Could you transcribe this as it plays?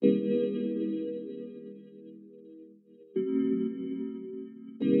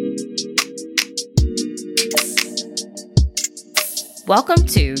Welcome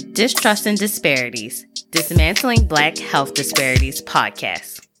to Distrust and Disparities, Dismantling Black Health Disparities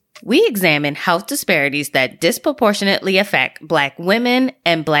podcast. We examine health disparities that disproportionately affect Black women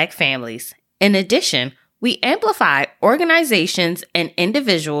and Black families. In addition, we amplify organizations and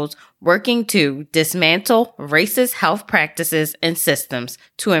individuals working to dismantle racist health practices and systems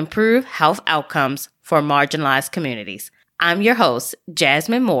to improve health outcomes for marginalized communities. I'm your host,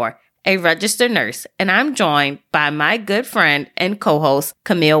 Jasmine Moore, a registered nurse, and I'm joined by my good friend and co-host,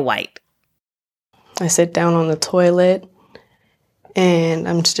 Camille White. I sit down on the toilet and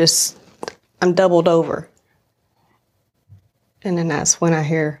I'm doubled over. And then that's when I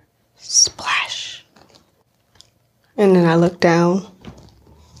hear splash. And then I look down,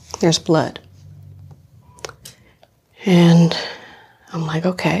 there's blood. And I'm like,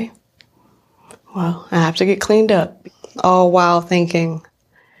 okay, well, I have to get cleaned up. All while thinking,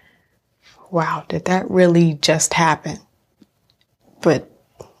 wow, did that really just happen? But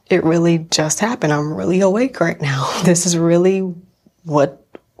it really just happened. I'm really awake right now. This is really what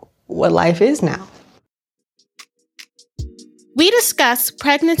life is now. We discuss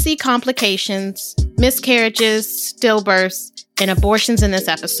pregnancy complications, miscarriages, stillbirths, and abortions in this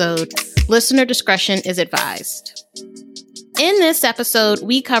episode. Listener discretion is advised. In this episode,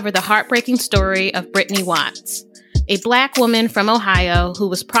 we cover the heartbreaking story of Brittany Watts, a Black woman from Ohio who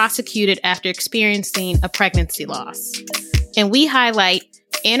was prosecuted after experiencing a pregnancy loss. And we highlight,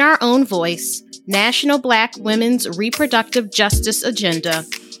 in our own voice, National Black Women's Reproductive Justice Agenda,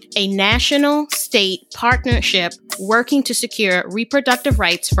 a national state partnership working to secure reproductive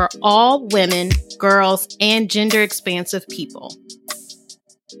rights for all women, girls, and gender-expansive people.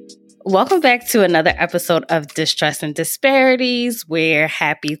 Welcome back to another episode of Distrust and Disparities. We're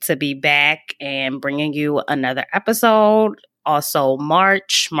happy to be back and bringing you another episode. Also,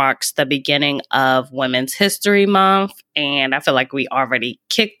 March marks the beginning of Women's History Month, and I feel like we already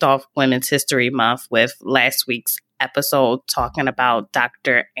kicked off Women's History Month with last week's episode talking about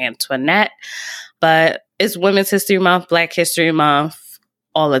Dr. Antoinette. But it's Women's History Month, Black History Month,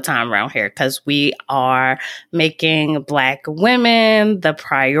 all the time around here because we are making Black women the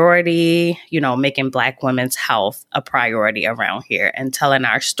priority, making Black women's health a priority around here and telling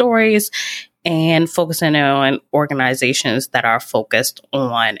our stories and focusing on organizations that are focused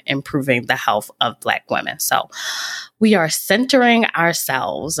on improving the health of Black women. So we are centering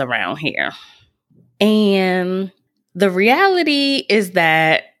ourselves around here. And the reality is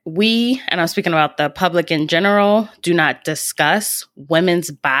that we, and I'm speaking about the public in general, do not discuss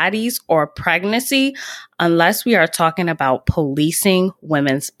women's bodies or pregnancy unless we are talking about policing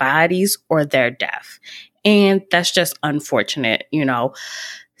women's bodies or their death. And that's just unfortunate,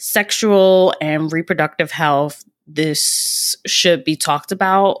 Sexual and reproductive health, this should be talked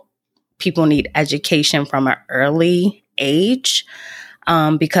about. People need education from an early age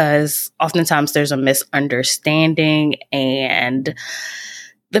because oftentimes there's a misunderstanding, and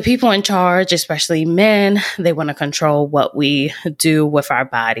the people in charge, especially men, they want to control what we do with our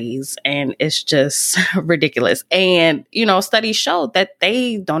bodies. And it's just ridiculous. And, studies show that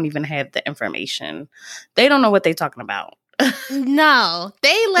they don't even have the information. They don't know what they're talking about. No,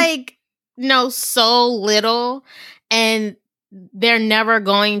 they know so little, and they're never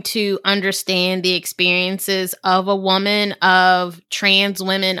going to understand the experiences of a woman, of trans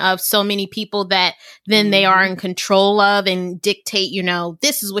women, of so many people that then they are in control of and dictate,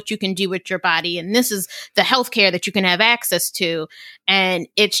 this is what you can do with your body and this is the healthcare that you can have access to. And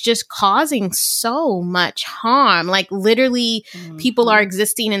it's just causing so much harm. Literally, people are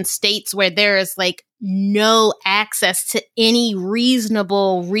existing in states where there is no access to any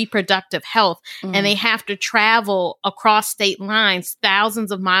reasonable reproductive health. And they have to travel across state lines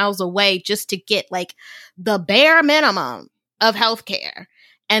thousands of miles away just to get the bare minimum of healthcare.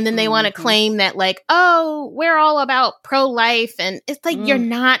 And then they want to claim that we're all about pro-life. And it's you're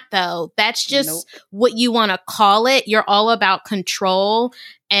not, though. That's just what you want to call it. You're all about control,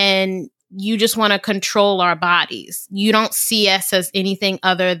 and you just want to control our bodies. You don't see us as anything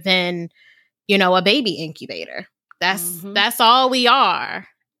other than a baby incubator. That's all we are.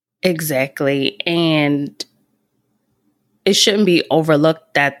 Exactly. And it shouldn't be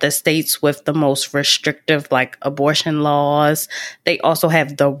overlooked that the states with the most restrictive abortion laws, they also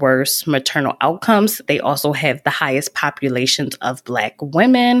have the worst maternal outcomes. They also have the highest populations of Black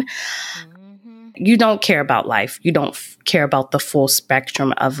women. You don't care about life. You don't care about the full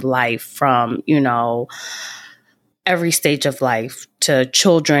spectrum of life from, every stage of life to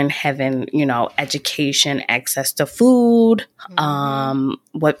children having, education, access to food,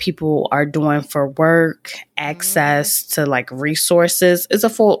 what people are doing for work, access to resources. It's a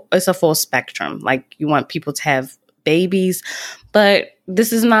full spectrum. You want people to have babies, but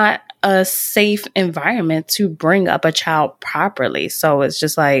this is not a safe environment to bring up a child properly. So it's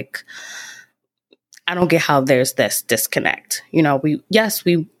just like, I don't get how there's this disconnect. You know,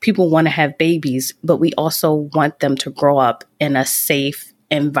 people want to have babies, but we also want them to grow up in a safe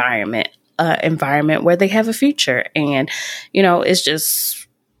environment where they have a future. And, you know, it's just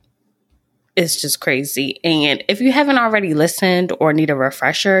crazy. And if you haven't already listened or need a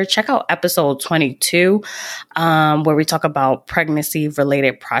refresher, check out episode 22, where we talk about pregnancy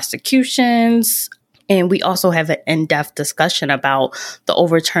related prosecutions. And we also have an in-depth discussion about the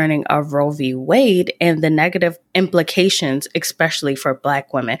overturning of Roe v. Wade and the negative implications, especially for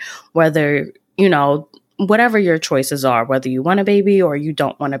Black women, whether, you know, whatever your choices are, whether you want a baby or you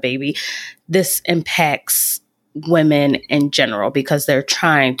don't want a baby, this impacts women in general because they're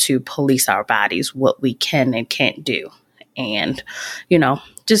trying to police our bodies, what we can and can't do. And, you know,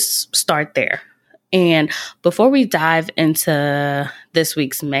 just start there. And before we dive into this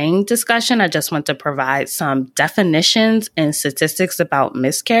week's main discussion, I just want to provide some definitions and statistics about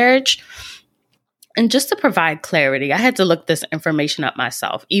miscarriage. And just to provide clarity, I had to look this information up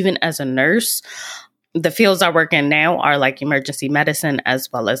myself. Even as a nurse, the fields I work in now are like emergency medicine as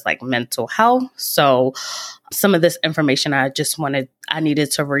well as like mental health. So some of this information I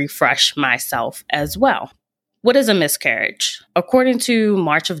needed to refresh myself as well. What is a miscarriage? According to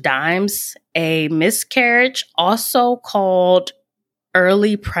March of Dimes, a miscarriage, also called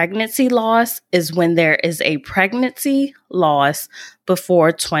early pregnancy loss, is when there is a pregnancy loss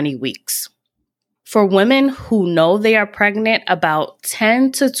before 20 weeks. For women who know they are pregnant, about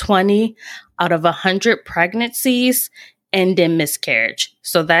 10 to 20 out of 100 pregnancies end in miscarriage.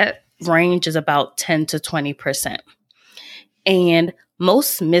 So that range is about 10 to 20%. And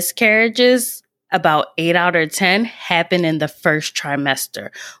most miscarriages, about 8 out of 10, happen in the first trimester,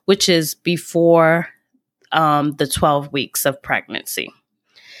 which is before the 12 weeks of pregnancy.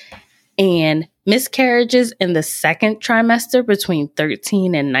 And miscarriages in the second trimester, between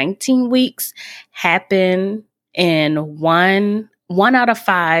 13 and 19 weeks, happen in one out of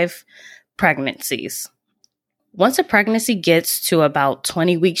 5 pregnancies. Once a pregnancy gets to about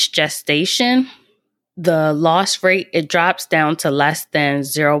 20 weeks gestation, the loss rate, it drops down to less than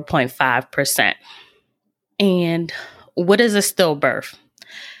 0.5%. And what is a stillbirth?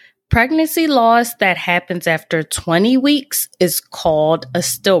 Pregnancy loss that happens after 20 weeks is called a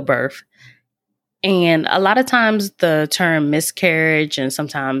stillbirth. And a lot of times the term miscarriage and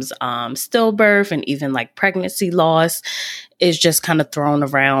sometimes stillbirth and even like pregnancy loss is just kind of thrown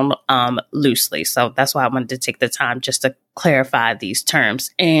around loosely. So that's why I wanted to take the time just to clarify these terms.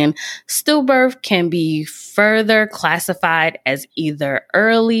 And stillbirth can be further classified as either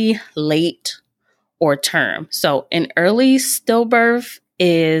early, late, or term. So an early stillbirth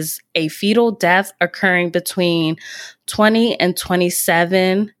is a fetal death occurring between 20 and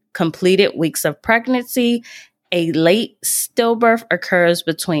 27 completed weeks of pregnancy. A late stillbirth occurs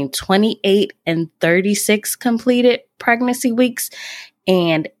between 28 and 36 completed pregnancy weeks,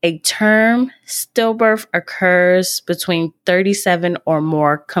 and a term stillbirth occurs between 37 or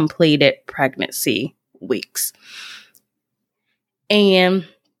more completed pregnancy weeks. And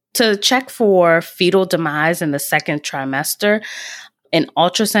to check for fetal demise in the second trimester, an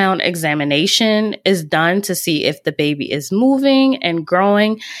ultrasound examination is done to see if the baby is moving and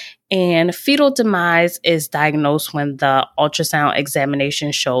growing, and fetal demise is diagnosed when the ultrasound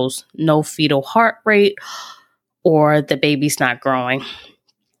examination shows no fetal heart rate or the baby's not growing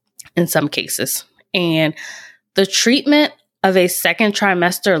in some cases. And the treatment of a second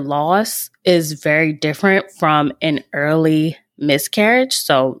trimester loss is very different from an early miscarriage.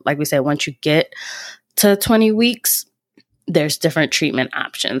 So like we said, once you get to 20 weeks, there's different treatment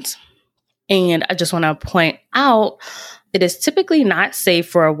options. And I just want to point out, it is typically not safe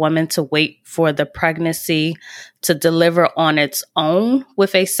for a woman to wait for the pregnancy to deliver on its own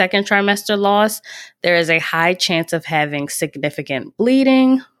with a second trimester loss. There is a high chance of having significant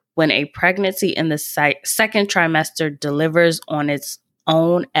bleeding when a pregnancy in the second trimester delivers on its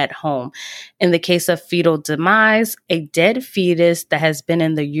own at home. In the case of fetal demise, a dead fetus that has been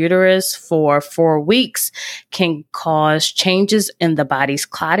in the uterus for 4 weeks can cause changes in the body's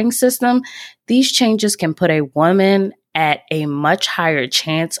clotting system. These changes can put a woman at a much higher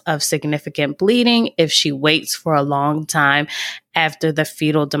chance of significant bleeding if she waits for a long time after the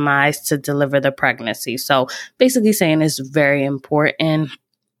fetal demise to deliver the pregnancy. So basically saying it's very important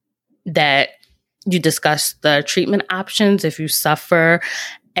that you discuss the treatment options if you suffer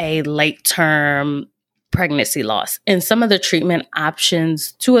a late-term pregnancy loss. And some of the treatment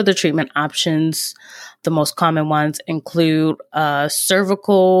options, 2 of the treatment options, the most common ones include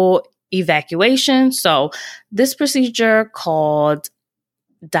cervical evacuation. So this procedure called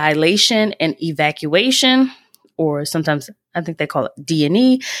dilation and evacuation, or sometimes I think they call it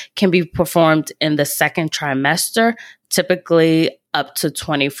D&E, can be performed in the second trimester, typically up to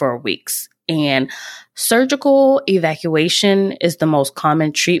 24 weeks. And surgical evacuation is the most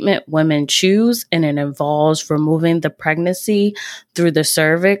common treatment women choose, and it involves removing the pregnancy through the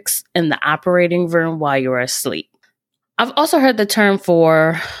cervix in the operating room while you're asleep. I've also heard the term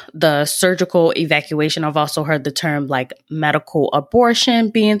for the surgical evacuation. I've also heard the term like medical abortion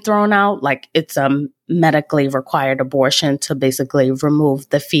being thrown out, like it's a medically required abortion to basically remove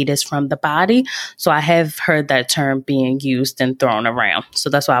the fetus from the body. So I have heard that term being used and thrown around. So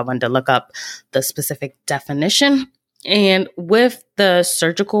that's why I wanted to look up the specific definition. And with the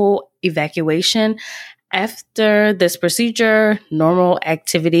surgical evacuation, after this procedure, normal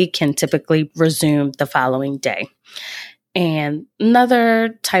activity can typically resume the following day. And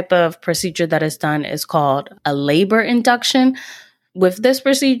another type of procedure that is done is called a labor induction. With this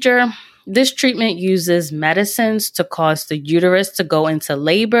procedure, this treatment uses medicines to cause the uterus to go into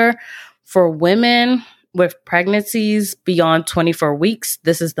labor. For women with pregnancies beyond 24 weeks,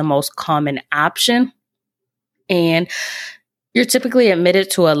 this is the most common option. And you're typically admitted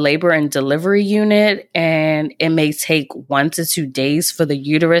to a labor and delivery unit, and it may take 1 to 2 days for the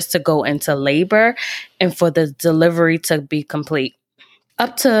uterus to go into labor and for the delivery to be complete.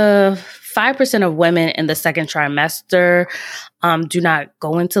 Up to 5% of women in the second trimester do not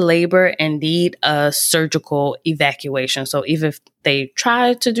go into labor and need a surgical evacuation. So even if they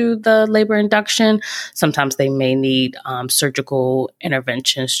try to do the labor induction, sometimes they may need surgical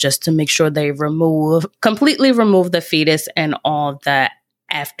interventions just to make sure they completely remove the fetus and all the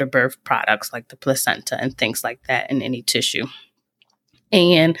afterbirth products like the placenta and things like that in any tissue.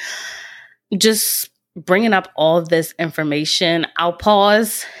 And just bringing up all of this information, I'll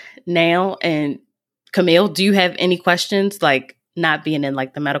pause now. And Camille, do you have any questions, like not being in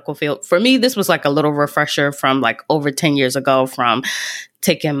like the medical field? For me, this was like a little refresher from like over 10 years ago from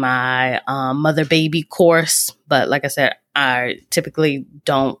taking my mother baby course. But like I said, I typically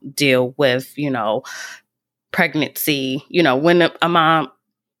don't deal with, pregnancy, when a mom.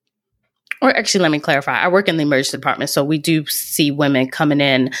 Or actually, let me clarify. I work in the emergency department, so we do see women coming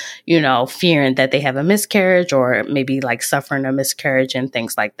in, fearing that they have a miscarriage or maybe like suffering a miscarriage and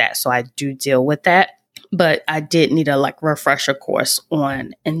things like that. So I do deal with that. But I did need a like refresher course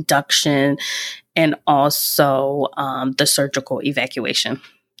on induction and also the surgical evacuation.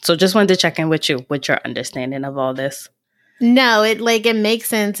 So just wanted to check in with you with your understanding of all this. No, it makes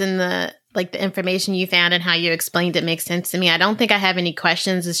sense in the information you found and how you explained it makes sense to me. I don't think I have any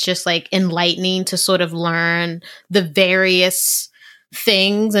questions. It's just like enlightening to sort of learn the various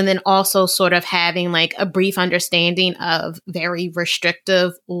things and then also sort of having like a brief understanding of very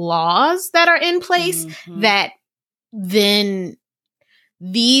restrictive laws that are in place that then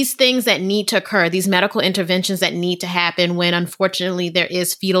these things that need to occur, these medical interventions that need to happen when unfortunately there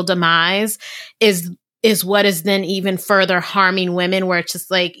is fetal demise is what is then even further harming women, where it's just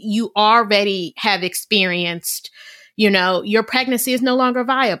like you already have experienced, your pregnancy is no longer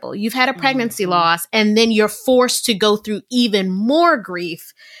viable. You've had a pregnancy loss, and then you're forced to go through even more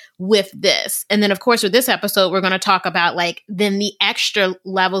grief with this. And then, of course, with this episode, we're going to talk about like then the extra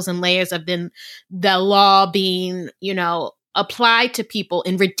levels and layers of then the law being, applied to people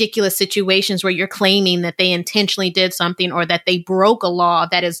in ridiculous situations where you're claiming that they intentionally did something or that they broke a law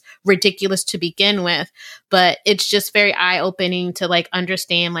that is ridiculous to begin with. But it's just very eye-opening to like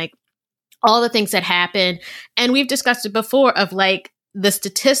understand like all the things that happen. And we've discussed it before of like the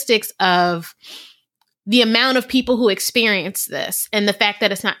statistics of the amount of people who experience this and the fact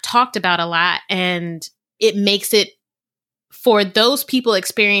that it's not talked about a lot, and it makes it for those people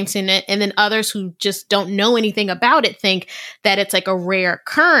experiencing it, and then others who just don't know anything about it think that it's like a rare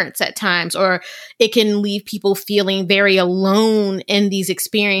occurrence at times, or it can leave people feeling very alone in these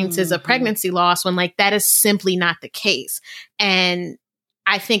experiences of pregnancy loss when like that is simply not the case. And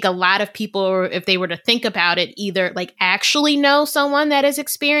I think a lot of people, if they were to think about it, either like actually know someone that has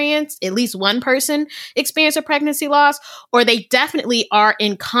experienced, at least one person experience a pregnancy loss, or they definitely are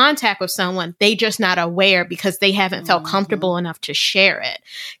in contact with someone. They just not aware because they haven't felt comfortable enough to share it.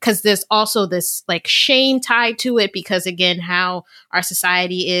 Because there's also this like shame tied to it because, again, how our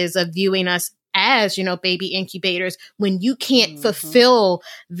society is of viewing us as, baby incubators, when you can't fulfill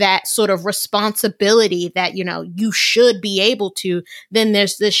that sort of responsibility that, you should be able to, then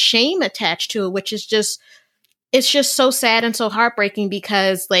there's this shame attached to it, which is it's just so sad and so heartbreaking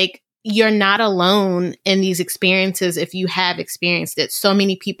because like you're not alone in these experiences if you have experienced it. So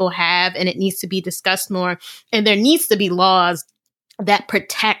many people have, and it needs to be discussed more. And there needs to be laws that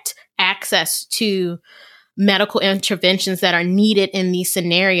protect access to medical interventions that are needed in these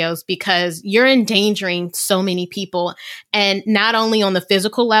scenarios, because you're endangering so many people. And not only on the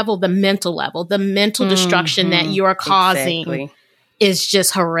physical level, the mental level, the mental destruction that you are causing is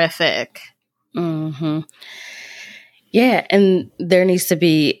just horrific. Yeah. And there needs to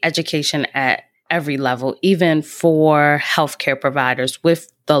be education at every level, even for healthcare providers, with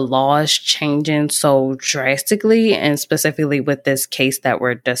the laws changing so drastically, and specifically with this case that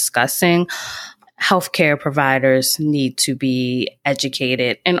we're discussing. Healthcare providers need to be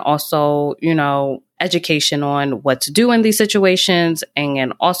educated, and also, education on what to do in these situations,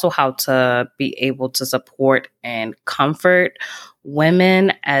 and also how to be able to support and comfort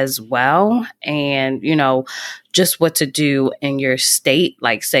women as well. And, just what to do in your state.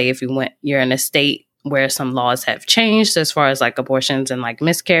 Like, say if you're in a state where some laws have changed as far as like abortions and like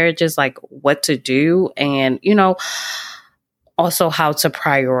miscarriages, like what to do. And, also how to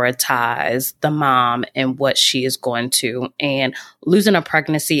prioritize the mom and what she is going to. And losing a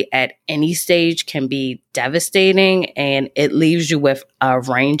pregnancy at any stage can be devastating, and it leaves you with a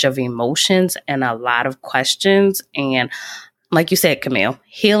range of emotions and a lot of questions. And like you said, Camille,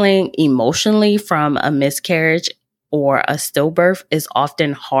 healing emotionally from a miscarriage or a stillbirth is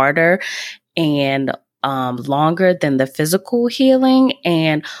often harder and longer than the physical healing.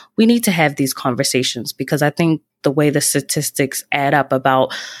 And we need to have these conversations, because I think the way the statistics add up,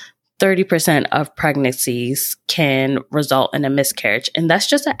 about 30% of pregnancies can result in a miscarriage. And that's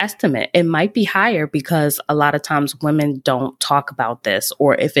just an estimate. It might be higher, because a lot of times women don't talk about this,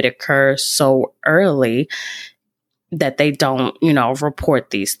 or if it occurs so early that they don't,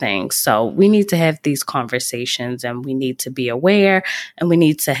 report these things. So we need to have these conversations, and we need to be aware, and we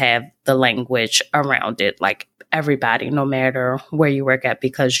need to have the language around it, like everybody, no matter where you work at,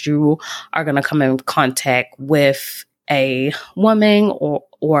 because you are going to come in contact with a woman or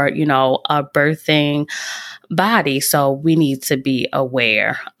a birthing body. So we need to be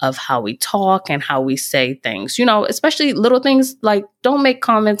aware of how we talk and how we say things, especially little things like don't make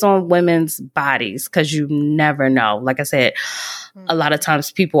comments on women's bodies, because you never know. Like I said, a lot of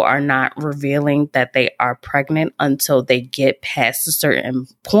times people are not revealing that they are pregnant until they get past a certain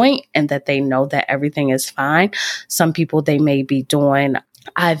point and that they know that everything is fine. Some people, they may be doing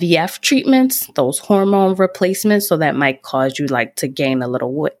IVF treatments, those hormone replacements. So that might cause you like to gain a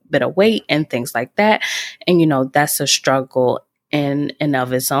little bit of weight and things like that. And, that's a struggle in and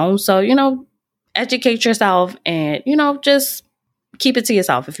of its own. So, educate yourself and, just keep it to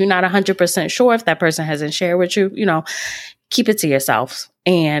yourself. If you're not 100% sure, if that person hasn't shared with you, keep it to yourself.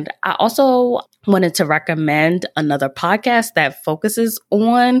 And I also wanted to recommend another podcast that focuses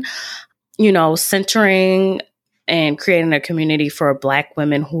on, centering and creating a community for Black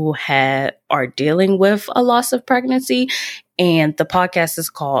women who are dealing with a loss of pregnancy. And the podcast is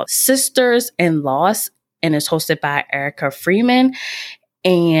called Sisters in Loss, and it's hosted by Erica Freeman.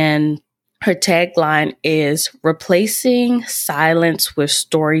 And her tagline is replacing silence with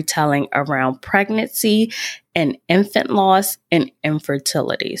storytelling around pregnancy and infant loss and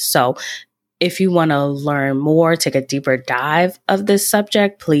infertility. So if you want to learn more, take a deeper dive of this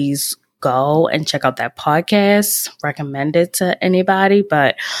subject, please go and check out that podcast. Recommend it to anybody,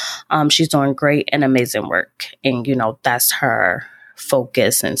 but she's doing great and amazing work. And, that's her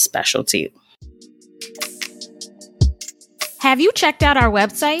focus and specialty. Have you checked out our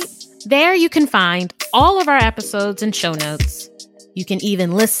website? There you can find all of our episodes and show notes. You can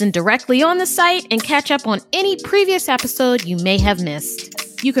even listen directly on the site and catch up on any previous episode you may have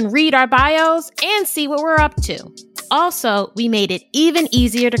missed. You can read our bios and see what we're up to. Also, we made it even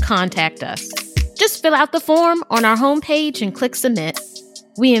easier to contact us. Just fill out the form on our homepage and click submit.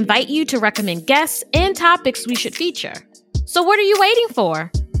 We invite you to recommend guests and topics we should feature. So what are you waiting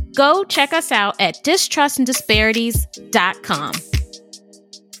for? Go check us out at distrustanddisparities.com.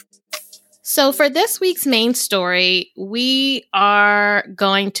 So for this week's main story, we are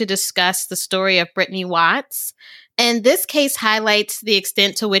going to discuss the story of Brittany Watts. And this case highlights the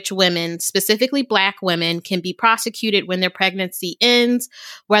extent to which women, specifically Black women, can be prosecuted when their pregnancy ends,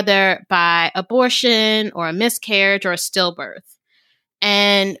 whether by abortion or a miscarriage or a stillbirth.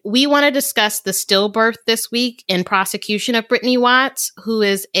 And we want to discuss the stillbirth this week in prosecution of Brittany Watts, who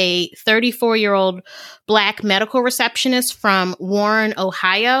is a 34-year-old Black medical receptionist from Warren,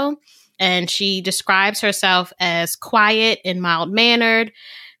 Ohio. And she describes herself as quiet and mild-mannered,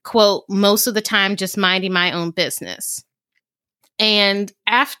 quote, most of the time just minding my own business. And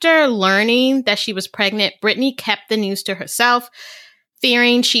after learning that she was pregnant, Brittany kept the news to herself,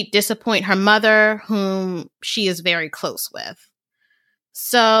 fearing she'd disappoint her mother, whom she is very close with.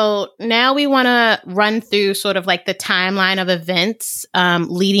 So now we want to run through sort of like the timeline of events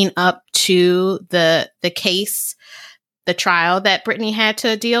leading up to the case, the trial that Brittany had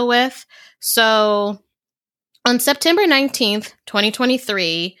to deal with. So on September 19th,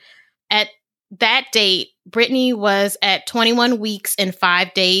 2023, at that date, Brittany was at 21 weeks and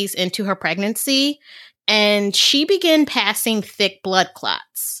 5 days into her pregnancy, and she began passing thick blood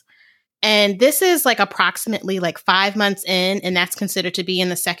clots. And this is like approximately like 5 months in, and that's considered to be in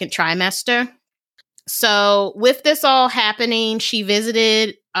the second trimester. So with this all happening, she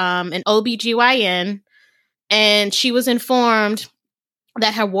visited an OBGYN, and she was informed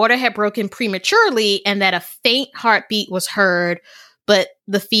that her water had broken prematurely and that a faint heartbeat was heard, but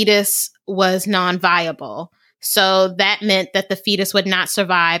the fetus was non-viable. So that meant that the fetus would not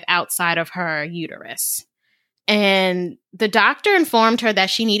survive outside of her uterus. And the doctor informed her that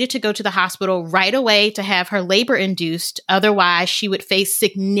she needed to go to the hospital right away to have her labor induced. Otherwise, she would face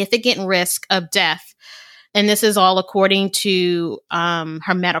significant risk of death. And this is all according to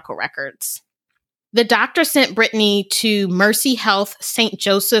her medical records. The doctor sent Brittany to Mercy Health St.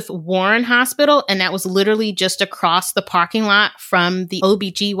 Joseph Warren Hospital, and that was literally just across the parking lot from the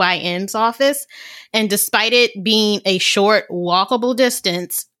OBGYN's office. And despite it being a short, walkable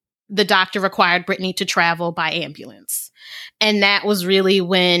distance, the doctor required Brittany to travel by ambulance. And that was really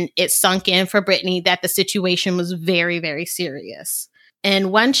when it sunk in for Brittany that the situation was very, very serious.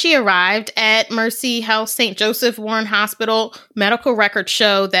 And when she arrived at Mercy Health St. Joseph Warren Hospital, medical records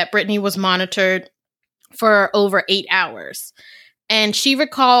show that Brittany was monitored for over 8 hours. And she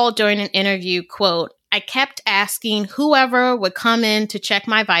recalled during an interview, quote, "I kept asking whoever would come in to check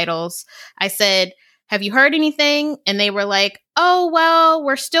my vitals. I said, 'Have you heard anything?' And they were like, 'Oh, well,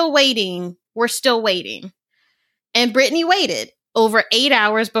 we're still waiting. We're still waiting.'" And Brittany waited over 8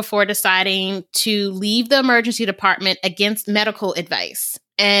 hours before deciding to leave the emergency department against medical advice.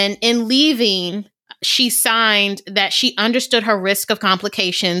 And in leaving, she signed that she understood her risk of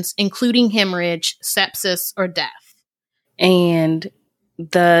complications, including hemorrhage, sepsis, or death. And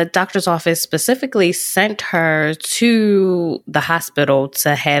the doctor's office specifically sent her to the hospital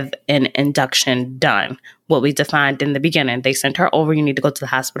to have an induction done. What we defined in the beginning, they sent her over. You need to go to the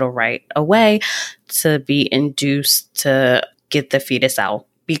hospital right away to be induced to get the fetus out.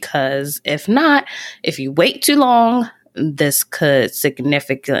 Because if not, if you wait too long, this could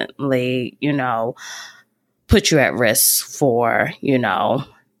significantly, put you at risk for,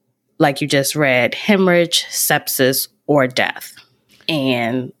 like you just read, hemorrhage, sepsis, or death.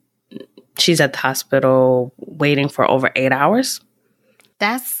 And she's at the hospital waiting for over 8 hours.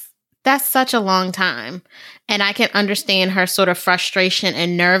 That's such a long time. And I can understand her sort of frustration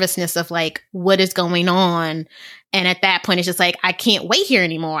and nervousness of like, what is going on? And at that point, it's just like, I can't wait here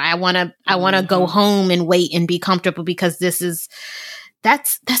anymore. I want to go home and wait and be comfortable because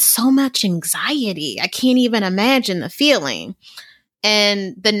that's so much anxiety. I can't even imagine the feeling.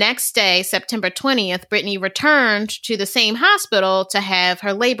 And the next day, September 20th, Brittany returned to the same hospital to have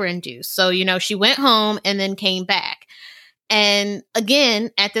her labor induced. So, she went home and then came back. And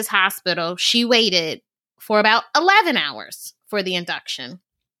again, at this hospital, she waited for about 11 hours for the induction.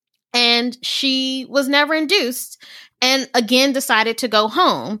 And she was never induced and again decided to go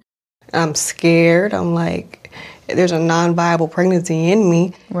home. I'm scared. I'm like, there's a non-viable pregnancy in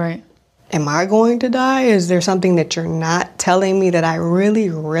me. Right. Am I going to die? Is there something that you're not telling me that I really,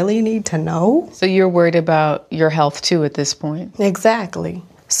 really need to know? So you're worried about your health too at this point. Exactly.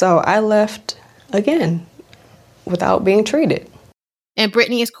 So I left again without being treated. And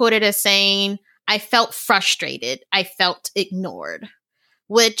Brittany is quoted as saying, "I felt frustrated. I felt ignored."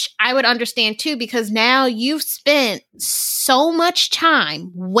 Which I would understand too, because now you've spent so much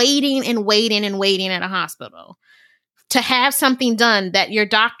time waiting and waiting and waiting at a hospital to have something done that your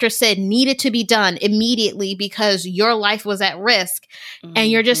doctor said needed to be done immediately because your life was at risk, and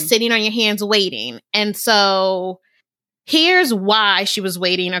you're just sitting on your hands waiting. And so here's why she was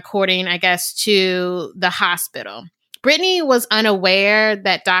waiting, according, I guess, to the hospital. Brittany was unaware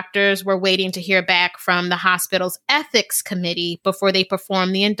that doctors were waiting to hear back from the hospital's ethics committee before they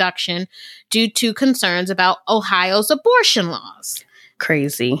performed the induction due to concerns about Ohio's abortion laws.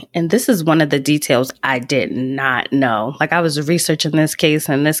 Crazy. And this is one of the details I did not know. Like, I was researching this case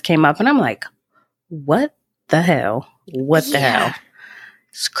and this came up and I'm like, what the hell? What the hell?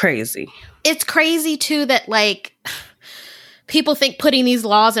 It's crazy. It's crazy too that like people think putting these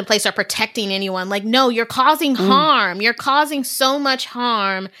laws in place are protecting anyone. Like, no, you're causing harm. You're causing so much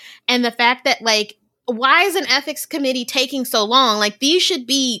harm. And the fact that like, why is an ethics committee taking so long? Like, these should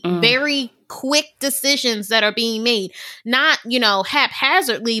be very quick decisions that are being made, not,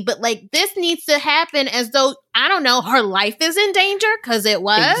 haphazardly, but like this needs to happen as though, I don't know, her life is in danger, because it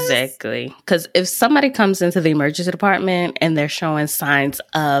was. Exactly. Because if somebody comes into the emergency department and they're showing signs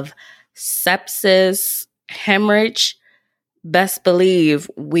of sepsis, hemorrhage, best believe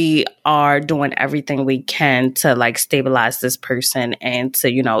we are doing everything we can to like stabilize this person and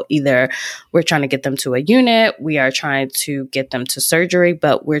to, either we're trying to get them to a unit, we are trying to get them to surgery,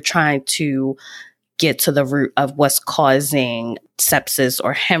 but we're trying to get to the root of what's causing sepsis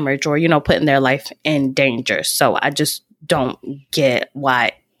or hemorrhage or, putting their life in danger. So I just don't get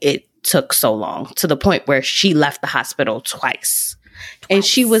why it took so long to the point where she left the hospital twice. And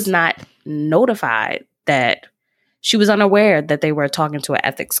she was not notified that she was unaware that they were talking to an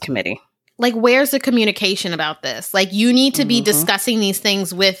ethics committee. Like, where's the communication about this? Like, you need to be discussing these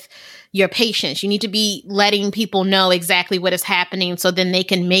things with your patients. You need to be letting people know exactly what is happening so then they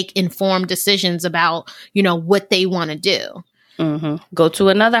can make informed decisions about, what they want to do. Mm-hmm. Go to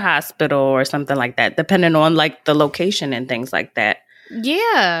another hospital or something like that, depending on like the location and things like that.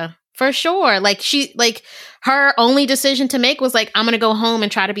 Yeah, for sure. Like her only decision to make was like, I'm going to go home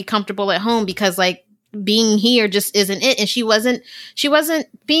and try to be comfortable at home because like, being here just isn't it. And she wasn't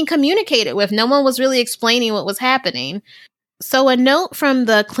being communicated with. No one was really explaining what was happening. So a note from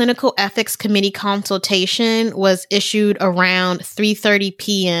the Clinical Ethics Committee consultation was issued around 3:30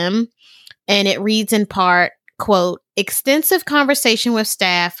 p.m. And it reads in part, quote, extensive conversation with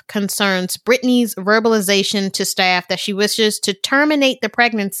staff concerns Brittany's verbalization to staff that she wishes to terminate the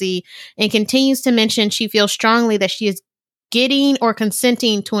pregnancy and continues to mention she feels strongly that she is getting or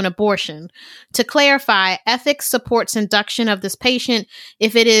consenting to an abortion. To clarify, ethics supports induction of this patient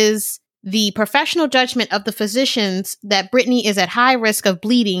if it is the professional judgment of the physicians that Brittany is at high risk of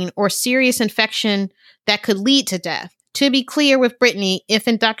bleeding or serious infection that could lead to death. To be clear with Brittany, if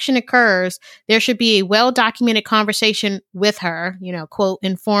induction occurs, there should be a well-documented conversation with her, quote,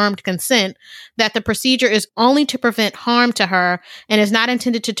 informed consent, that the procedure is only to prevent harm to her and is not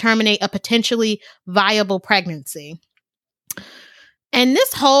intended to terminate a potentially viable pregnancy. And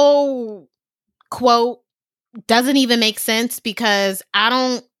this whole quote doesn't even make sense because I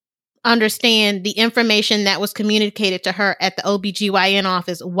don't understand the information that was communicated to her at the OBGYN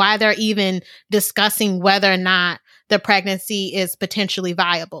office, why they're even discussing whether or not the pregnancy is potentially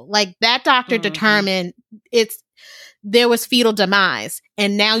viable. Like that doctor determined there was fetal demise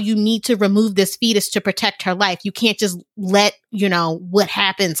and now you need to remove this fetus to protect her life. You can't just let, what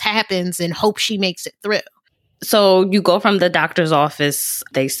happens and hope she makes it through. So you go from the doctor's office,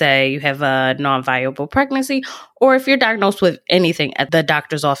 they say you have a non-viable pregnancy, or if you're diagnosed with anything at the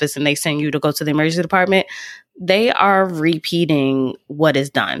doctor's office and they send you to go to the emergency department, they are repeating what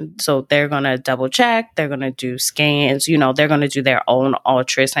is done. So they're going to double check, they're going to do scans, they're going to do their own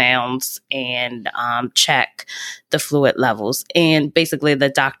ultrasounds and check the fluid levels. And basically the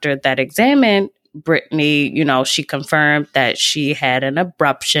doctor that examined Brittany, she confirmed that she had an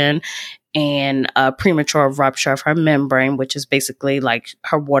abruption and a premature rupture of her membrane, which is basically like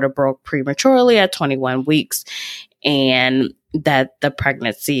her water broke prematurely at 21 weeks, and that the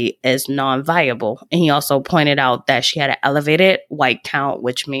pregnancy is non-viable. And he also pointed out that she had an elevated white count,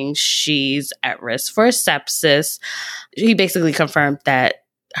 which means she's at risk for sepsis. He basically confirmed that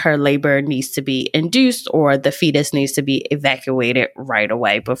her labor needs to be induced or the fetus needs to be evacuated right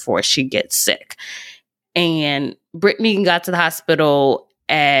away before she gets sick. And Brittany got to the hospital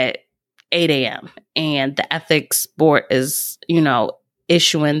at 8 a.m. and the ethics board is,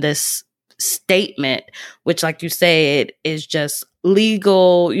 issuing this statement, which, like you said, is just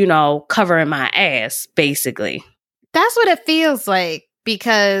legal, covering my ass, basically. That's what it feels like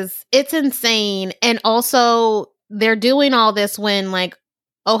because it's insane. And also they're doing all this when like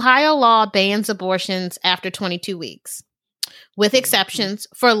Ohio law bans abortions after 22 weeks. With exceptions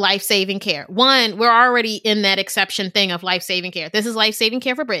for life-saving care. One, we're already in that exception thing of life-saving care. This is life-saving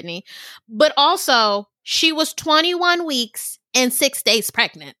care for Brittany. But also, she was 21 weeks and 6 days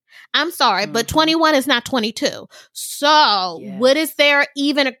pregnant. I'm sorry, but 21 is not 22. So what is there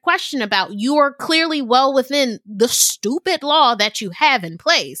even a question about? You are clearly well within the stupid law that you have in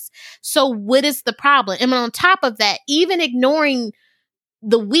place. So what is the problem? And on top of that, even ignoring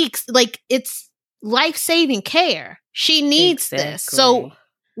the weeks, like it's life-saving care. She needs this. So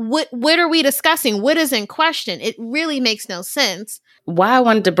what are we discussing? What is in question? It really makes no sense. Why I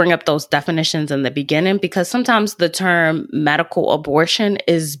wanted to bring up those definitions in the beginning, because sometimes the term medical abortion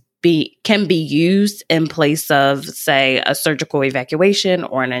can be used in place of, say, a surgical evacuation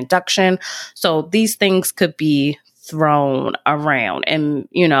or an induction. So these things could be thrown around. And,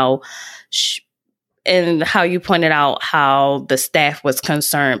 and how you pointed out how the staff was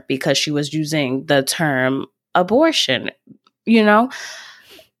concerned because she was using the term abortion, you know?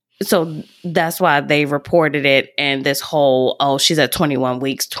 So that's why they reported it, and this whole, oh, she's at 21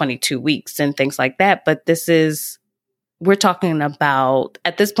 weeks, 22 weeks, and things like that. But we're talking about,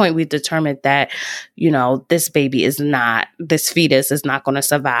 at this point, we determined that, this fetus is not going to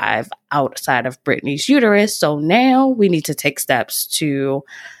survive outside of Brittany's uterus. So now we need to take steps to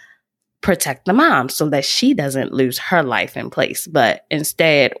protect the mom so that she doesn't lose her life in place. But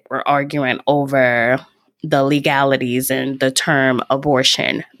instead, we're arguing over the legalities and the term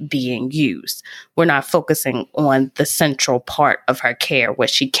abortion being used. We're not focusing on the central part of her care, what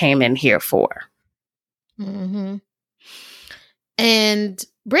she came in here for. Mm-hmm. And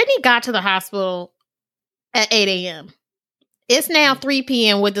Brittany got to the hospital at 8 a.m. It's now 3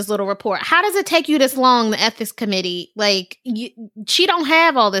 p.m. with this little report. How does it take you this long, the ethics committee? She don't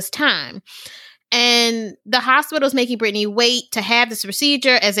have all this time. And the hospital is making Brittany wait to have this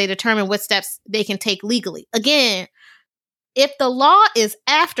procedure as they determine what steps they can take legally. Again, if the law is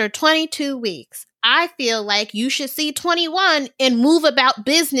after 22 weeks, I feel like you should see 21 and move about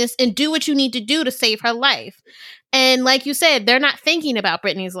business and do what you need to do to save her life. And like you said, they're not thinking about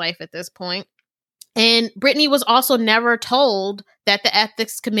Brittany's life at this point. And Brittany was also never told that the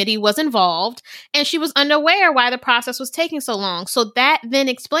ethics committee was involved, and she was unaware why the process was taking so long. So that then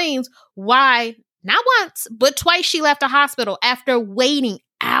explains why, not once, but twice she left the hospital after waiting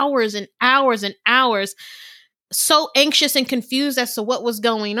hours and hours and hours, so anxious and confused as to what was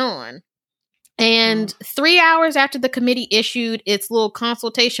going on. And 3 hours after the committee issued its little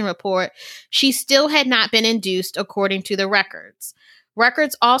consultation report, she still had not been induced, according to the records.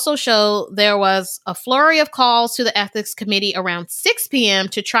 Records also show there was a flurry of calls to the ethics committee around 6 p.m.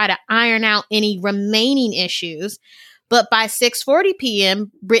 to try to iron out any remaining issues. But by 6:40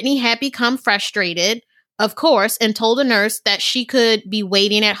 p.m., Brittany had become frustrated, of course, and told a nurse that she could be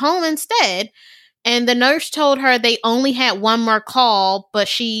waiting at home instead. And the nurse told her they only had one more call, but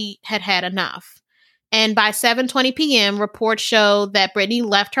she had had enough. And by 7:20 p.m., reports show that Brittany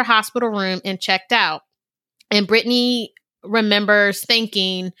left her hospital room and checked out. And Brittany remembers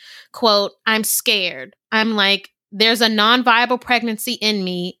thinking, quote, "I'm scared. I'm like, there's a non-viable pregnancy in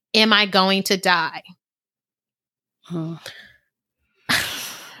me. Am I going to die?"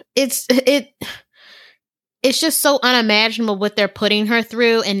 It's just so unimaginable what they're putting her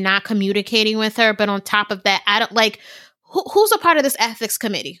through and not communicating with her. But on top of that, I don't like who's a part of this ethics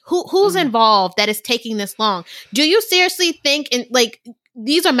committee? Who's involved that is taking this long? Do you seriously think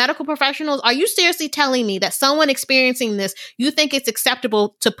these are medical professionals? Are you seriously telling me that someone experiencing this, you think it's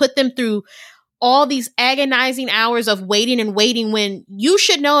acceptable to put them through all these agonizing hours of waiting and waiting when you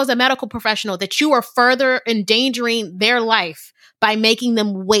should know as a medical professional that you are further endangering their life by making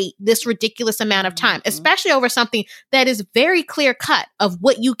them wait this ridiculous amount of time, especially over something that is very clear cut of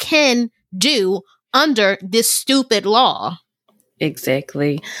what you can do under this stupid law?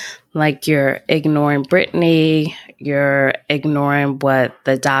 Exactly. Like, you're ignoring Brittany, you're ignoring what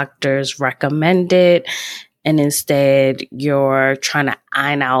the doctors recommended, and instead you're trying to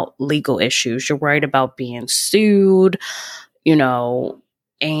iron out legal issues. You're worried about being sued,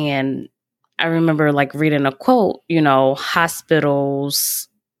 and I remember reading a quote, hospitals,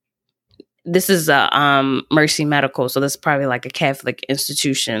 this is a Mercy Medical, so this is probably a Catholic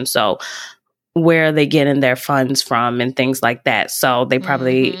institution. So where are they getting their funds from and things like that? So they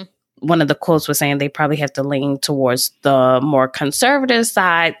probably, one of the quotes was saying they probably have to lean towards the more conservative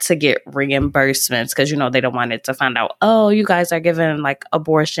side to get reimbursements because, they don't want it to find out, oh, you guys are giving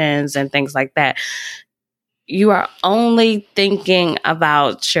abortions and things like that. You are only thinking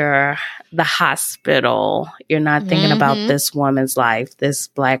about the hospital. You're not thinking about this woman's life, this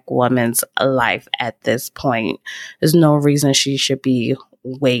Black woman's life at this point. There's no reason she should be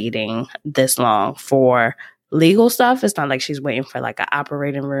waiting this long for legal stuff. It's not like she's waiting for an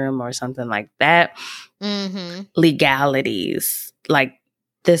operating room or something like that. Legalities.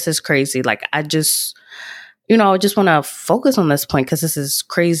 This is crazy. I just want to focus on this point because this is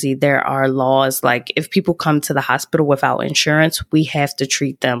crazy. There are laws if people come to the hospital without insurance, we have to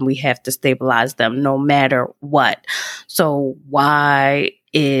treat them. We have to stabilize them no matter what. So why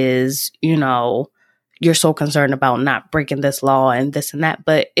is, you're so concerned about not breaking this law and this and that?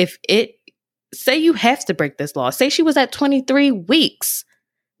 But say you have to break this law, say she was at 23 weeks,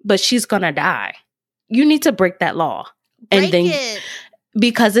 but she's going to die. You need to break that law.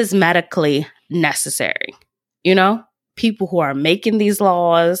 Because it's medically necessary. People who are making these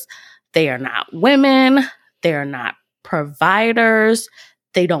laws, they are not women. They are not providers.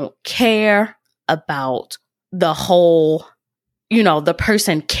 They don't care about the whole, the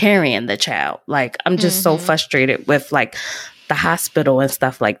person carrying the child. Like, I'm just so frustrated with like the hospital and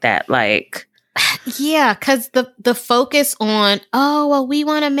stuff like that. Like, yeah, because the focus on, oh, well, we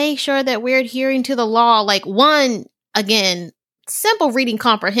want to make sure that we're adhering to the law. Like, one, again, simple reading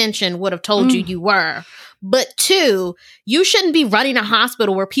comprehension would have told you were. But two, you shouldn't be running a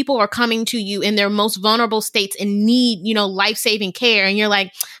hospital where people are coming to you in their most vulnerable states and need, life-saving care. And you're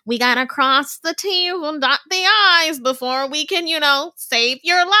like, we got to cross the T's and dot the I's before we can, save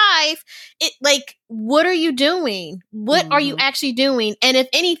your life. What are you doing? What are you actually doing? And if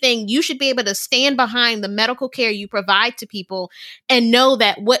anything, you should be able to stand behind the medical care you provide to people and know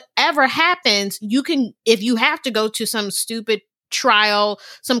that whatever happens, you can, if you have to go to some stupid trial,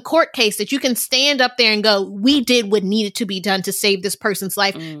 some court case, that you can stand up there and go, we did what needed to be done to save this person's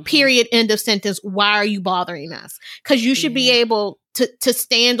life, period, end of sentence. Why are you bothering us? Because you should be able to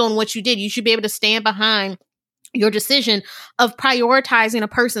stand on what you did. You should be able to stand behind your decision of prioritizing a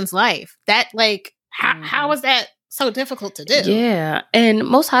person's life. That, like, how is that so difficult to do? Yeah. And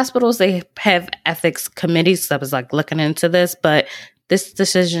most hospitals, they have ethics committees that was like looking into this, but this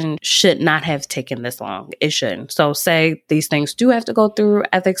decision should not have taken this long. It shouldn't. So say these things do have to go through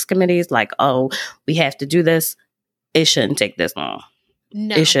ethics committees, like, oh, we have to do this. It shouldn't take this long.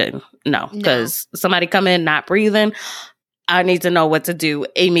 No. It shouldn't. No. Because somebody come in not breathing, I need to know what to do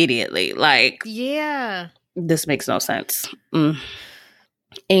immediately. Like, yeah, this makes no sense.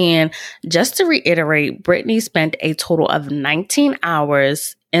 And just to reiterate, Brittany spent a total of 19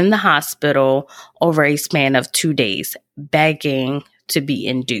 hours in the hospital over a span of 2 days, begging to be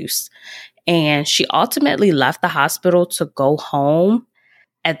induced. And she ultimately left the hospital to go home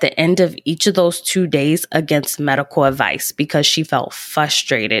at the end of each of those 2 days against medical advice because she felt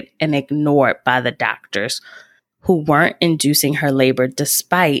frustrated and ignored by the doctors who weren't inducing her labor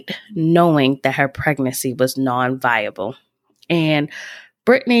despite knowing that her pregnancy was non-viable. And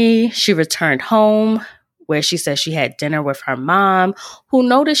Brittany, she returned home where she said she had dinner with her mom, who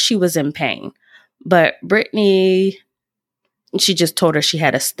noticed she was in pain. But Brittany, she just told her she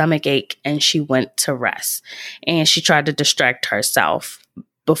had a stomach ache and she went to rest. And she tried to distract herself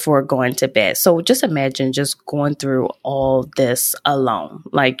before going to bed. So just imagine just going through all this alone.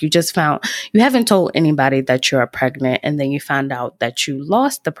 Like, you haven't told anybody that you're pregnant, and then you found out that you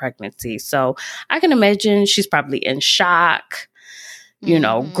lost the pregnancy. So I can imagine she's probably in shock,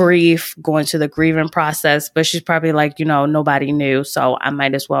 grief, going to the grieving process, but she's probably like, nobody knew, so I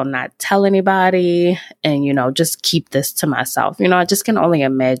might as well not tell anybody and, just keep this to myself. I just can only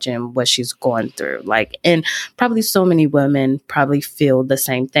imagine what she's going through. Like, and probably so many women probably feel the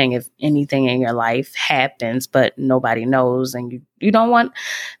same thing if anything in your life happens, but nobody knows, and you don't want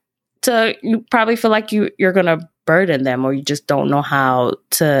to, you probably feel like you're going to burden them, or you just don't know how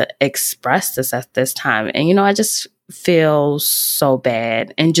to express this at this time. And, I just feel so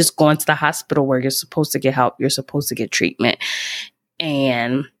bad. And just going to the hospital where you're supposed to get help, you're supposed to get treatment,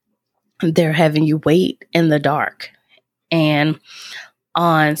 and they're having you wait in the dark. And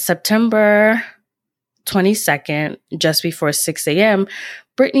on September 22nd, just before 6 a.m.,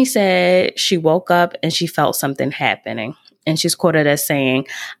 Brittany said she woke up and she felt something happening. And she's quoted as saying,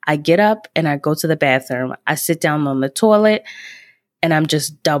 "I get up and I go to the bathroom. I sit down on the toilet and I'm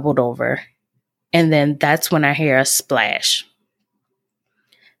just doubled over. And then that's when I hear a splash."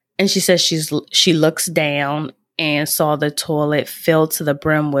 And she says she looks down and saw the toilet filled to the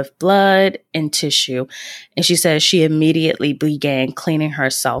brim with blood and tissue. And she says she immediately began cleaning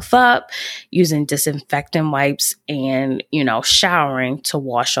herself up using disinfectant wipes and, showering to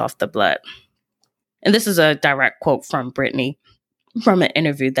wash off the blood. And this is a direct quote from Brittany from an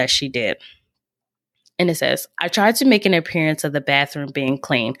interview that she did. And it says, "I tried to make an appearance of the bathroom being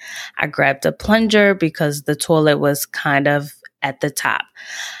clean. I grabbed a plunger because the toilet was kind of at the top.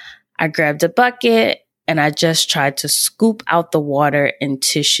 I grabbed a bucket and I just tried to scoop out the water and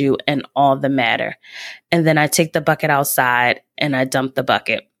tissue and all the matter. And then I take the bucket outside and I dump the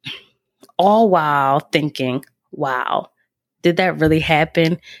bucket." All while thinking, wow, did that really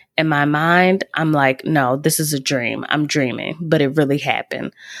happen? In my mind, I'm like, no, this is a dream. I'm dreaming, but it really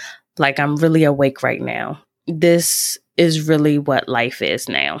happened. Like, I'm really awake right now. This is really what life is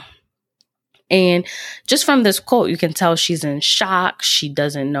now. And just from this quote, you can tell she's in shock. She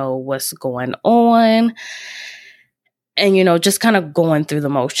doesn't know what's going on. And, just kind of going through the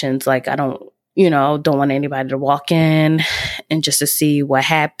motions. Like, I don't want anybody to walk in and just to see what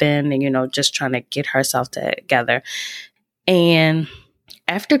happened and, just trying to get herself together. And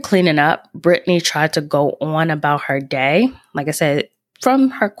after cleaning up, Brittany tried to go on about her day. Like I said,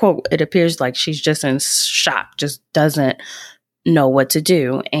 from her quote, it appears like she's just in shock, just doesn't know what to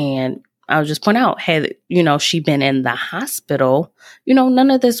do. And I'll just point out, had, she been in the hospital,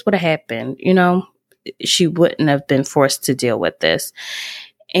 none of this would have happened. She wouldn't have been forced to deal with this.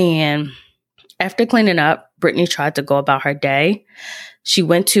 And after cleaning up, Brittany tried to go about her day. She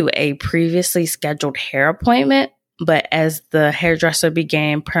went to a previously scheduled hair appointment, but as the hairdresser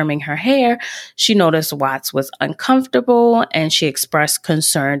began perming her hair, she noticed Watts was uncomfortable and she expressed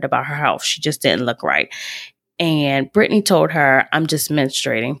concern about her health. She just didn't look right. And Brittany told her, I'm just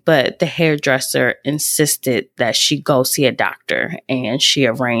menstruating, but the hairdresser insisted that she go see a doctor, and she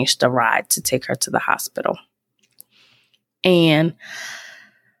arranged a ride to take her to the hospital. And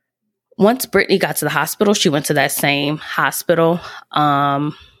once Brittany got to the hospital, she went to that same hospital. I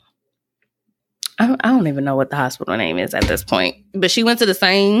don't even know what the hospital name is at this point, but she went to the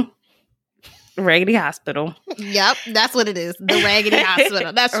same raggedy hospital. Yep, that's what it is. The raggedy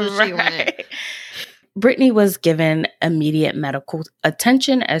hospital. That's what she went. Brittany was given immediate medical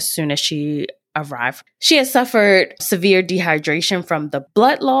attention as soon as she arrived. She had suffered severe dehydration from the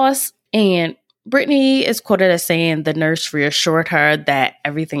blood loss, and Brittany is quoted as saying the nurse reassured her that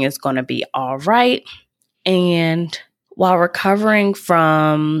everything is going to be all right. And while recovering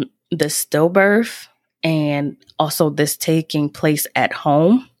from the stillbirth and also this taking place at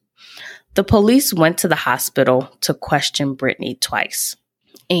home, the police went to the hospital to question Brittany twice.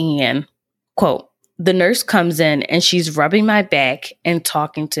 And, quote, the nurse comes in and she's rubbing my back and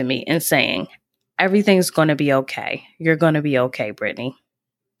talking to me and saying, everything's going to be okay. You're going to be okay, Brittany.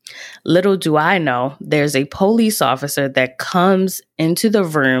 Little do I know, there's a police officer that comes into the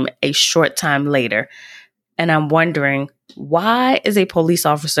room a short time later. And I'm wondering, why is a police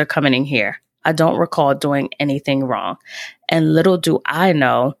officer coming in here? I don't recall doing anything wrong. And little do I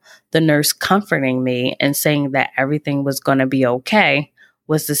know, the nurse comforting me and saying that everything was going to be okay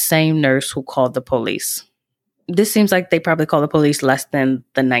was the same nurse who called the police. This seems like they probably called the police less than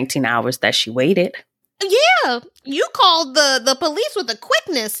the 19 hours that she waited. Yeah, you called the police with a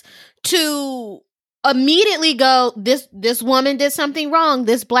quickness to immediately go, this woman did something wrong.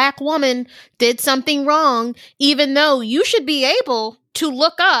 This Black woman did something wrong, even though you should be able to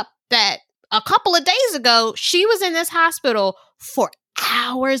look up that a couple of days ago, she was in this hospital for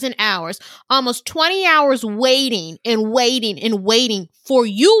hours and hours, almost 20 hours waiting and waiting and waiting for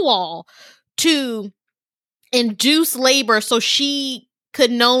you all to induce labor so she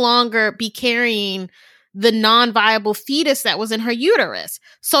could no longer be carrying the non-viable fetus that was in her uterus.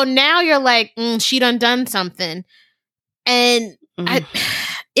 So now you're like, she done something. And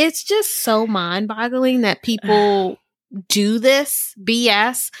it's just so mind-boggling that people do this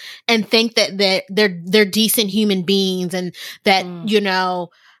BS and think that they're decent human beings and that,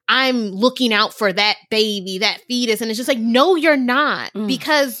 I'm looking out for that baby, that fetus. And it's just like, no, you're not.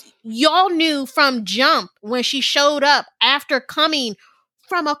 Because y'all knew from jump when she showed up after coming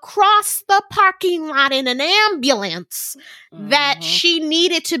from across the parking lot in an ambulance that she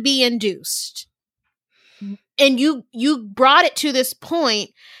needed to be induced. And you brought it to this point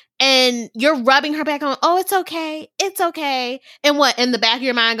and you're rubbing her back on, oh, it's okay. It's okay. And what, in the back of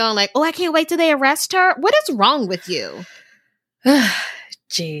your mind going like, oh, I can't wait till they arrest her? What is wrong with you?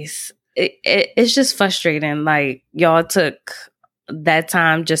 Jeez. It's just frustrating. Like, y'all took that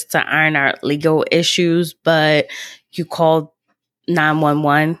time just to iron out legal issues, but you called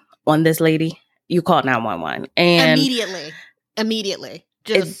 911 on this lady. You called 911 and immediately.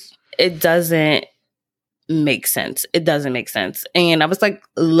 It doesn't make sense. It doesn't make sense. And I was like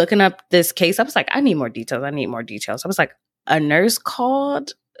looking up this case. I was like, I need more details. I was like, a nurse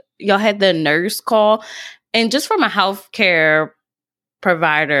called? Y'all had the nurse call? And just from a healthcare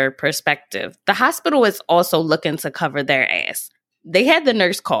provider perspective, the hospital is also looking to cover their ass. They had the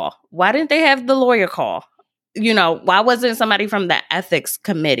nurse call. Why didn't they have the lawyer call? Why wasn't somebody from the ethics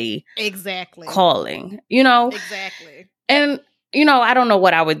committee calling? Exactly. And, I don't know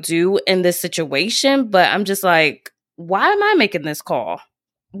what I would do in this situation, but I'm just like, why am I making this call?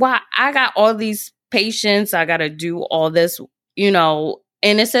 Why? I got all these patients. I got to do all this,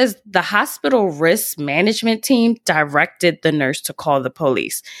 and it says the hospital risk management team directed the nurse to call the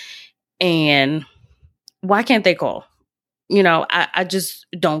police. And why can't they call? I just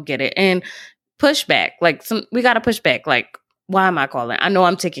don't get it. And pushback, we got to push back. Like, why am I calling? I know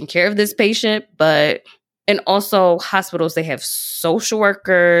I'm taking care of this patient, and also hospitals, they have social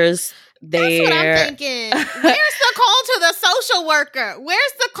workers. That's what I'm thinking. Where's the call to the social worker?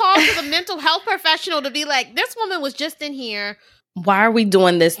 Where's the call to the mental health professional to be like, this woman was just in here. Why are we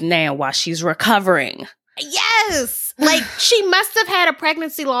doing this now while she's recovering? Yes. Like, she must have had a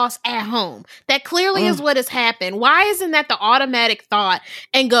pregnancy loss at home. That clearly is what has happened. Why isn't that the automatic thought?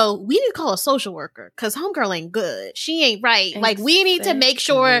 And go, we need to call a social worker because homegirl ain't good. She ain't right. Exactly. Like, we need to make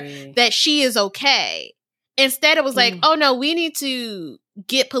sure that she is okay. Instead, it was like, oh no, we need to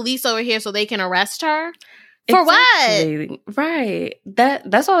get police over here so they can arrest her. For what? Right.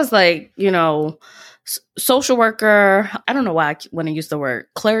 That's why I was like, social worker. I don't know why I want to use the word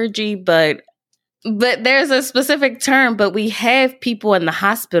clergy, but there's a specific term. But we have people in the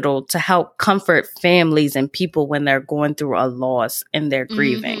hospital to help comfort families and people when they're going through a loss and they're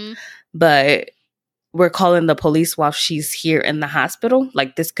grieving. But we're calling the police while she's here in the hospital.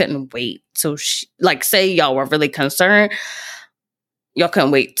 Like, this couldn't wait. So, say y'all were really concerned. Y'all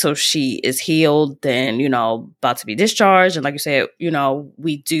couldn't wait till she is healed and, about to be discharged. And like you said,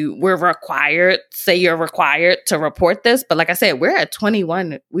 we're required, say you're required to report this. But like I said, we were at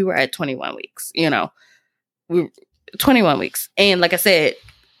 21 weeks, 21 weeks. And like I said,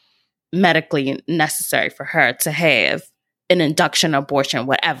 medically necessary for her to have an induction, abortion,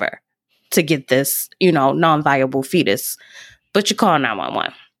 whatever, to get this, non-viable fetus. But you call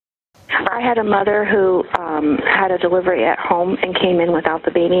 911. I had a mother who had a delivery at home and came in without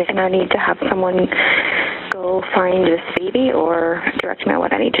the baby, and I need to have someone go find this baby or direct me on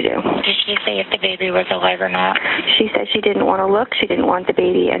what I need to do. Did she say if the baby was alive or not? She said she didn't want to look, she didn't want the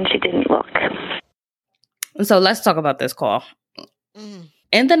baby, and she didn't look. So let's talk about this call.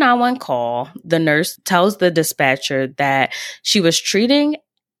 In the 911 call, the nurse tells the dispatcher that she was treating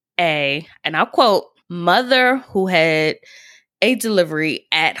and I'll quote, mother who had a delivery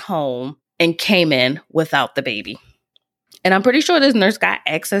at home and came in without the baby. And I'm pretty sure this nurse got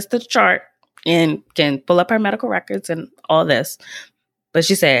access to the chart and can pull up her medical records and all this. But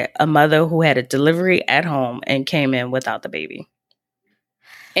she said a mother who had a delivery at home and came in without the baby.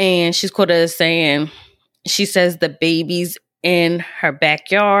 And she's quoted as saying, she says the baby's in her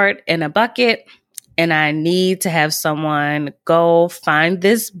backyard in a bucket, and I need to have someone go find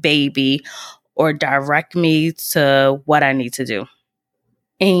this baby or direct me to what I need to do.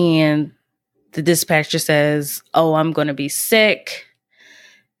 And the dispatcher says, oh, I'm going to be sick.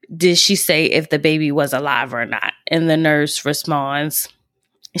 Did she say if the baby was alive or not? And the nurse responds,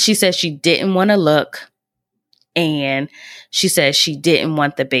 she said she didn't want to look. And she said she didn't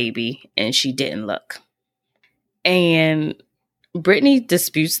want the baby and she didn't look. And Brittany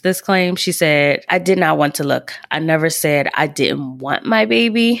disputes this claim. She said, I did not want to look. I never said I didn't want my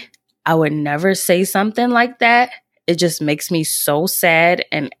baby. I would never say something like that. It just makes me so sad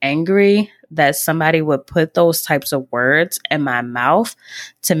and angry that somebody would put those types of words in my mouth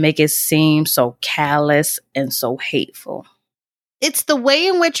to make it seem so callous and so hateful. It's the way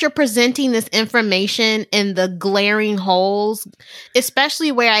in which you're presenting this information in the glaring holes,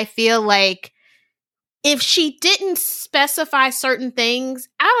 especially where I feel like if she didn't specify certain things,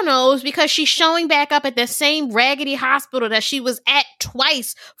 I don't know, it was because she's showing back up at the same raggedy hospital that she was at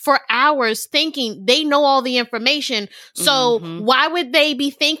twice for hours thinking they know all the information. So why would they be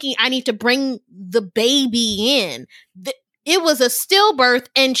thinking I need to bring the baby in? It was a stillbirth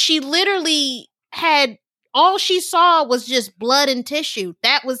and she literally had, all she saw was just blood and tissue.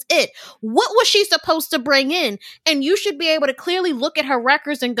 That was it. What was she supposed to bring in? And you should be able to clearly look at her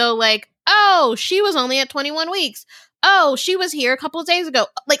records and go like, oh, she was only at 21 weeks. Oh, she was here a couple of days ago.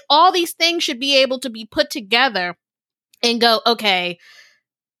 Like, all these things should be able to be put together and go, okay,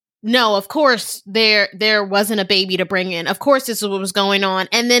 no, of course there wasn't a baby to bring in. Of course this is what was going on.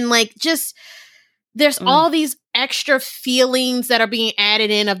 And then like just there's all these extra feelings that are being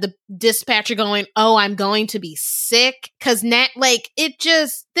added in of the dispatcher going, oh, I'm going to be sick. Cause it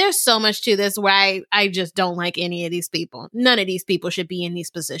just, there's so much to this where I just don't like any of these people. None of these people should be in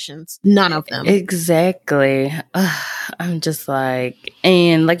these positions. None of them. Exactly. I'm just like,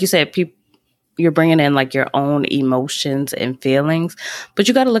 and like you said, you're bringing in like your own emotions and feelings, but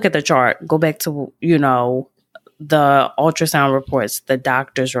you got to look at the chart. Go back to, the ultrasound reports, the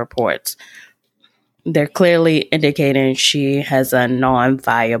doctor's reports. They're clearly indicating she has a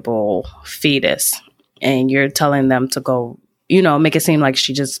non-viable fetus. And you're telling them to go, make it seem like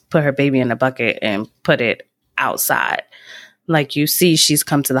she just put her baby in a bucket and put it outside. Like you see, she's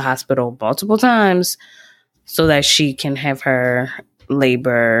come to the hospital multiple times so that she can have her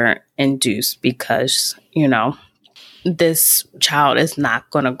labor induced because, this child is not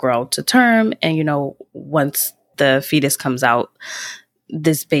going to grow to term. And, once the fetus comes out,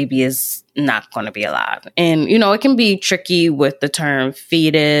 this baby is not going to be alive. And, it can be tricky with the term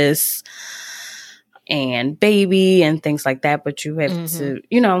fetus and baby and things like that. But you have to,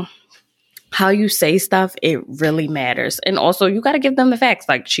 how you say stuff, it really matters. And also you got to give them the facts.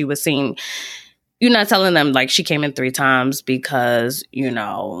 Like she was seen you're not telling them like she came in 3 times because,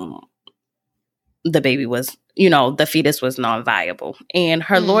 the baby was, the fetus was non-viable. And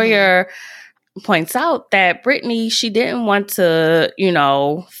her lawyer points out that Brittany, she didn't want to,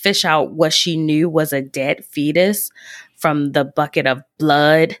 fish out what she knew was a dead fetus from the bucket of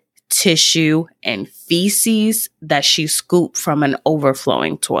blood, tissue, and feces that she scooped from an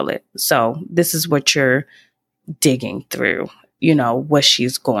overflowing toilet. So this is what you're digging through, what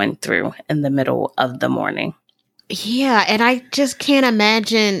she's going through in the middle of the morning. Yeah, and I just can't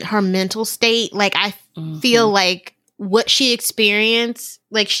imagine her mental state. Like, I feel like what she experienced,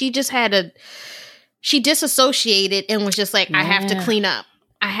 like she disassociated and was just like, I have to clean up.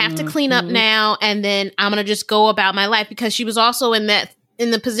 I have to clean up now, and then I'm going to just go about my life, because she was also in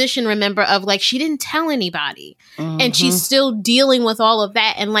the position, remember, of like, she didn't tell anybody, and she's still dealing with all of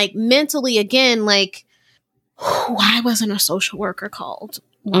that. And like mentally, again, like, why wasn't a social worker called?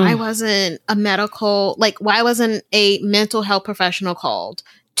 Why wasn't why wasn't a mental health professional called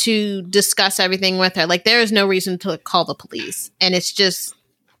to discuss everything with her? Like, there is no reason to call the police. And it's just,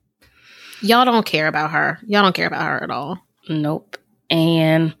 y'all don't care about her. Y'all don't care about her at all. Nope.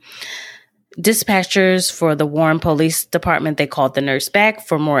 And dispatchers for the Warren Police Department, they called the nurse back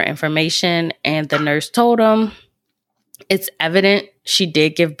for more information. And the nurse told them, it's evident she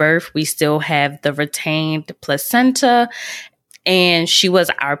did give birth. We still have the retained placenta. And she was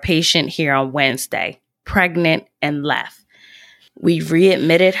our patient here on Wednesday, pregnant, and left. We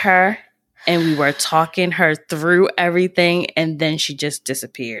readmitted her, and we were talking her through everything, and then she just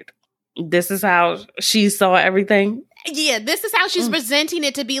disappeared. This is how she saw everything? Yeah, this is how she's presenting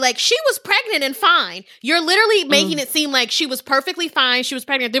it to be like, she was pregnant and fine. You're literally making it seem like she was perfectly fine. She was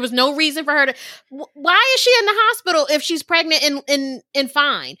pregnant. There was no reason for her to... Why is she in the hospital if she's pregnant and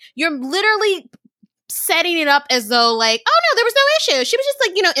fine? You're literally setting it up as though like, oh no, there was no issue. She was just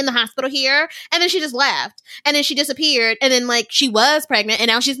like, in the hospital here, and then she just left, and then she disappeared, and then like she was pregnant, and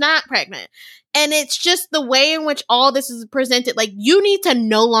now she's not pregnant. And it's just the way in which all this is presented. Like, you need to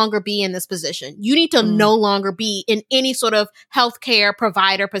no longer be in this position. You need to no longer be in any sort of healthcare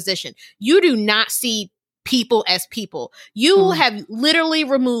provider position. You do not see people as people. You have literally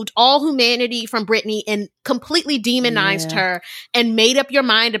removed all humanity from Brittany and completely demonized her and made up your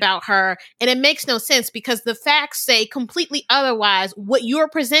mind about her. And it makes no sense, because the facts say completely otherwise. What you're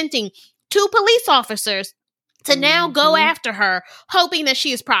presenting to police officers to now go after her, hoping that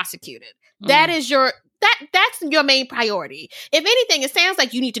she is prosecuted. That is that's your main priority. If anything, it sounds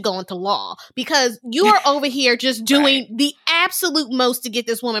like you need to go into law, because you are over here just doing the absolute most to get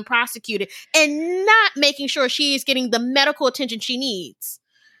this woman prosecuted and not making sure she is getting the medical attention she needs.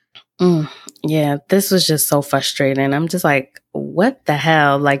 Yeah, this was just so frustrating. I'm just like, what the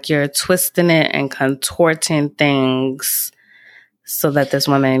hell? Like, you're twisting it and contorting things so that this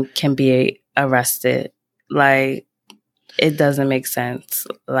woman can be arrested. Like, it doesn't make sense.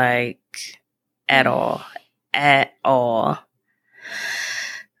 Like, at all. At all.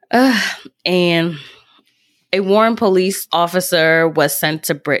 And a Warren police officer was sent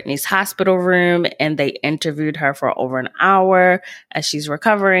to Brittany's hospital room, and they interviewed her for over an hour as she's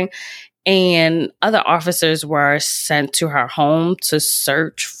recovering. And other officers were sent to her home to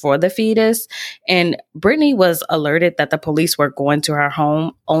search for the fetus. And Brittany was alerted that the police were going to her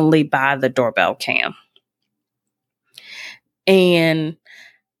home only by the doorbell cam. And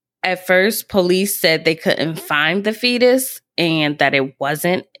at first, police said they couldn't find the fetus and that it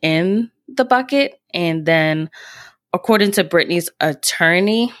wasn't in the bucket. And then, according to Brittany's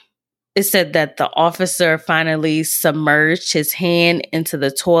attorney, it said that the officer finally submerged his hand into the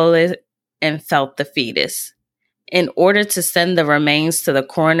toilet and felt the fetus. In order to send the remains to the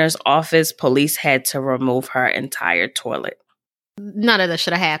coroner's office, police had to remove her entire toilet. None of this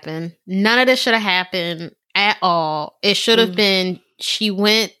should have happened. None of this should have happened at all. It should have been, she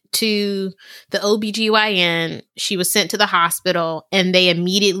went to the OBGYN, she was sent to the hospital, and they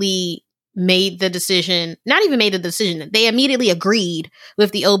immediately made the decision, not even made the decision, they immediately agreed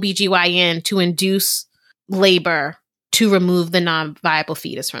with the OBGYN to induce labor to remove the non-viable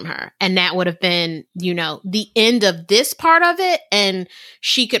fetus from her. And that would have been, the end of this part of it. And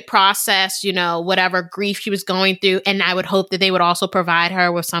she could process, whatever grief she was going through. And I would hope that they would also provide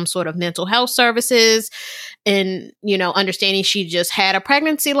her with some sort of mental health services and, understanding she just had a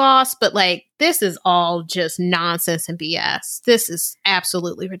pregnancy loss. But like, this is all just nonsense and BS. This is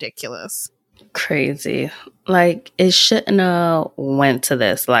absolutely ridiculous. Crazy. Like, it shouldn't have went to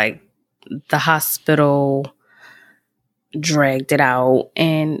this. Like, the hospital dragged it out,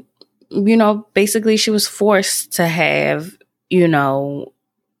 and basically she was forced to have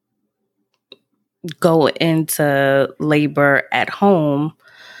go into labor at home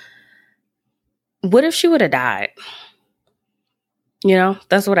what if she would have died? You know,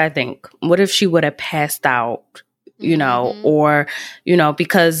 that's what I think. What if she would have passed out, you know, or, you know,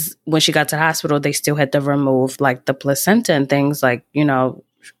 because when she got to the hospital, they still had to remove like the placenta and things like, you know,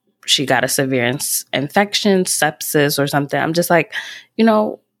 she got a severe infection, sepsis or something. I'm just like, you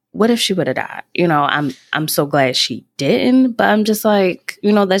know, what if she would have died? You know, I'm so glad she didn't, but I'm just like,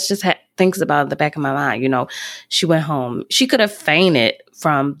 you know, that's just things about in the back of my mind. You know, she went home. She could have fainted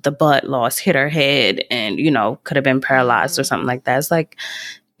from the blood loss, hit her head, and, you know, could have been paralyzed or something like that. It's like,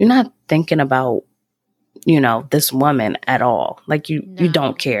 you're not thinking about, you know, this woman at all. Like you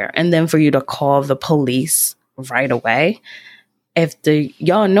don't care. And then for you to call the police right away,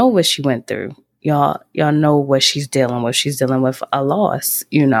 y'all know what she went through. Y'all know what she's dealing with. She's dealing with a loss,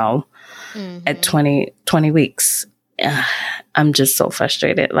 you know, at 20 weeks. I'm just so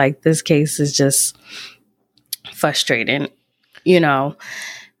frustrated. Like, this case is just frustrating, you know.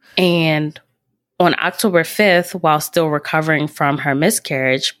 And on October 5th, while still recovering from her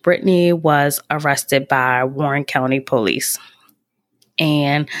miscarriage, Brittany was arrested by Warren County Police.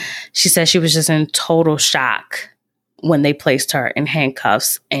 And she said she was just in total shock when they placed her in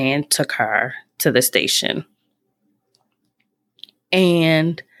handcuffs and took her to the station.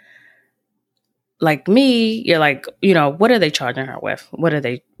 And like me, you're like, you know, what are they charging her with? What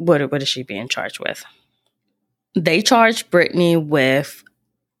is she being charged with? They charged Brittany with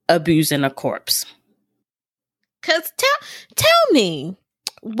abusing a corpse. 'Cause tell me,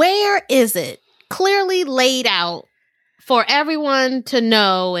 where is it clearly laid out for everyone to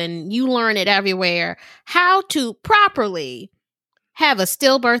know, and you learn it everywhere, how to properly have a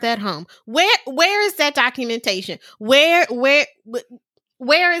stillbirth at home? Where is that documentation? Where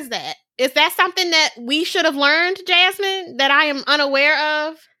is that? Is that something that we should have learned, Jasmine, that I am unaware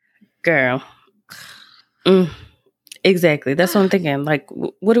of? Girl. Exactly. That's what I'm thinking. Like,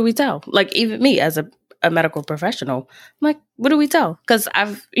 what do we tell? Like, even me as a medical professional, I'm like, what do we tell? Because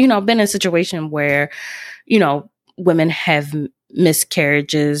I've, you know, been in a situation where, you know, women have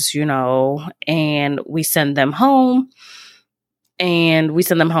miscarriages, you know, and we send them home. And we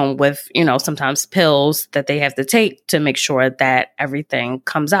send them home with, you know, sometimes pills that they have to take to make sure that everything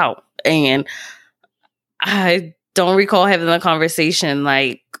comes out. And I don't recall having a conversation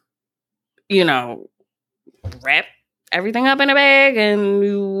like, you know, wrap everything up in a bag and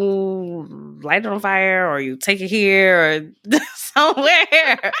you light it on fire, or you take it here or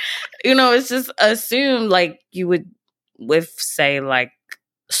somewhere. You know, it's just assumed like you would with, say, like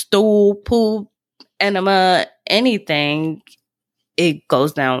stool, poop, enema, anything, it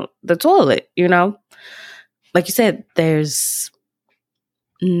goes down the toilet, you know? Like you said, there's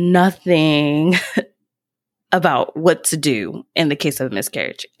nothing about what to do in the case of a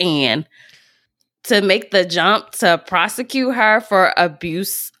miscarriage. And to make the jump to prosecute her for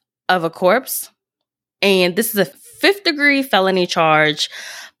abuse of a corpse, and this is a 5th-degree felony charge,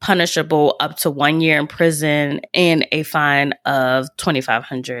 punishable up to 1 year in prison and a fine of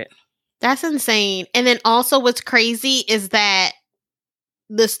 $2,500. That's insane. And then also what's crazy is that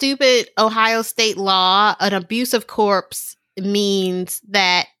the stupid Ohio state law, an abusive corpse means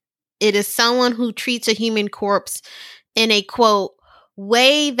that it is someone who treats a human corpse in a, quote,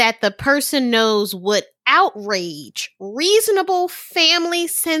 way that the person knows would outrage reasonable family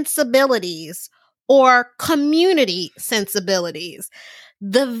sensibilities or community sensibilities.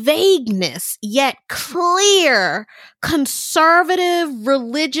 The vagueness, yet clear, conservative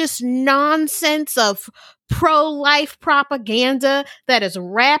religious nonsense of pro-life propaganda that is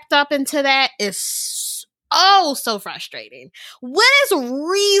wrapped up into that is so frustrating. What is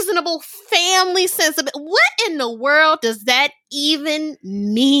reasonable family sensibility? What in the world does that even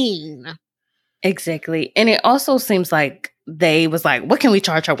mean? Exactly. And it also seems like they was like, what can we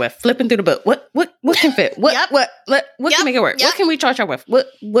charge her with? Flipping through the book. What can fit? What can make it work? What can we charge her with?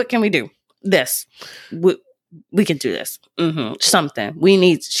 What can we do? This. We can do this. Something.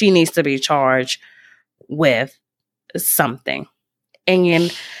 She needs to be charged with something.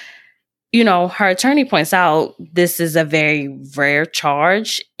 And you know, her attorney points out this is a very rare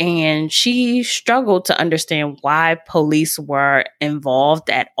charge, and she struggled to understand why police were involved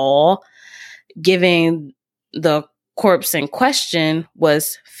at all, given the corpse in question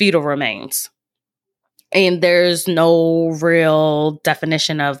was fetal remains. And there's no real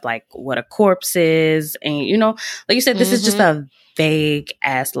definition of like what a corpse is. And, you know, like you said, this is just a vague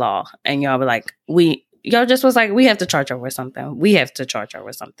ass law. And y'all were like, y'all just was like, we have to charge her with something. We have to charge her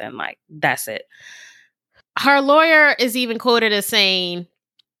with something. Like, that's it. Her lawyer is even quoted as saying,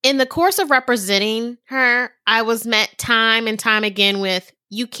 in the course of representing her, I was met time and time again with,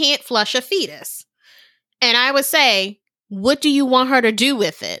 you can't flush a fetus. And I would say, what do you want her to do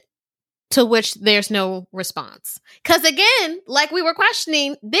with it? to which there's no response. Because again, like we were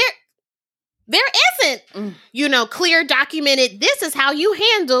questioning, there isn't, clear documented, this is how you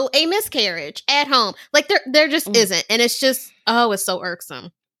handle a miscarriage at home. Like there just isn't. And it's just, it's so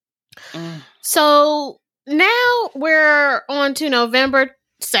irksome. So now we're on to November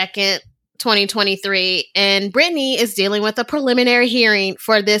 2nd, 2023, and Brittany is dealing with a preliminary hearing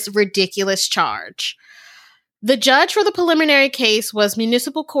for this ridiculous charge. The judge for the preliminary case was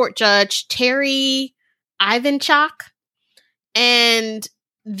Municipal Court Judge Terry Ivanchuk, and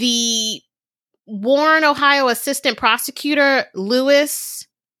the Warren, Ohio Assistant Prosecutor Lewis,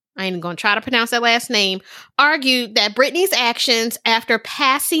 I ain't going to try to pronounce that last name, argued that Brittany's actions after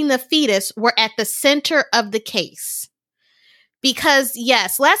passing the fetus were at the center of the case. Because,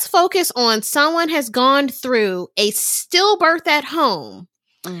 yes, let's focus on someone has gone through a stillbirth at home,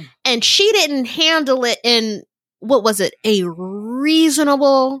 and she didn't handle it in, a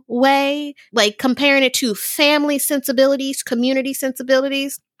reasonable way, like comparing it to family sensibilities, community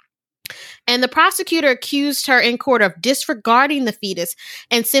sensibilities. And the prosecutor accused her in court of disregarding the fetus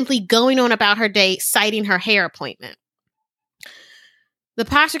and simply going on about her day, citing her hair appointment. The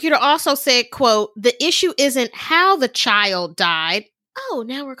prosecutor also said, quote, "The issue isn't how the child died." Oh,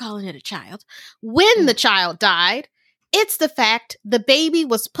 now we're calling it a child. When the child died, it's the fact the baby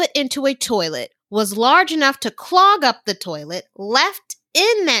was put into a toilet, was large enough to clog up the toilet, left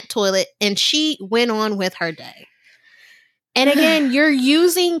in that toilet, and she went on with her day. And again, you're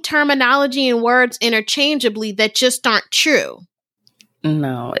using terminology and words interchangeably that just aren't true.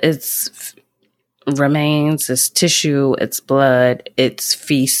 No, it's remains, it's tissue, it's blood, it's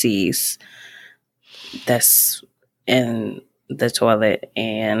feces that's in the toilet.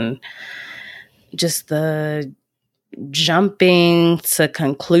 And just the jumping to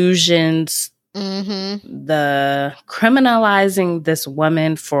conclusions, the criminalizing this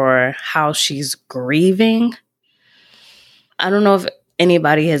woman for how she's grieving. I don't know if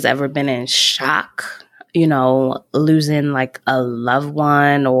anybody has ever been in shock, losing like a loved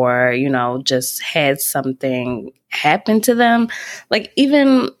one or, just had something happen to them. Like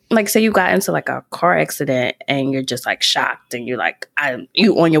even like say you got into like a car accident and you're just like shocked and you're like,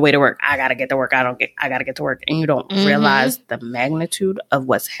 you on your way to work. I got to get to work. I got to get to work. And you don't realize the magnitude of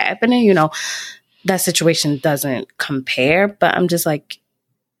what's happening. That situation doesn't compare, but I'm just like,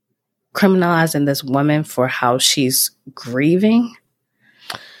 criminalizing this woman for how she's grieving.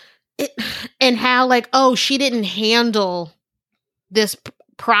 And how like, she didn't handle this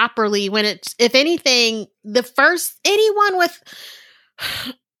properly when it's, if anything, anyone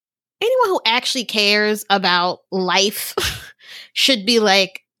who actually cares about life should be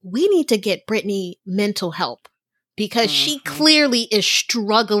like, we need to get Brittany mental help. Because she clearly is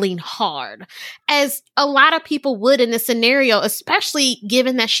struggling hard, as a lot of people would in this scenario, especially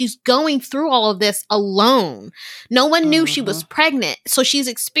given that she's going through all of this alone. No one knew she was pregnant. So she's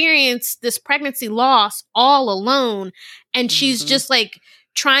experienced this pregnancy loss all alone. And she's just like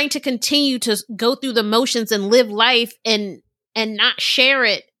trying to continue to go through the motions and live life and not share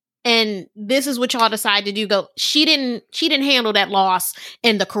it. And this is what y'all decide to do. She didn't handle that loss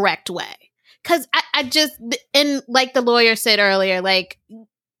in the correct way. Because I just, and like the lawyer said earlier, like,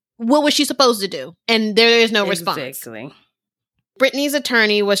 what was she supposed to do? And there is no response. Exactly. Brittany's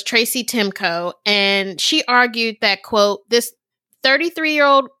attorney was Tracy Timko, and she argued that, quote, this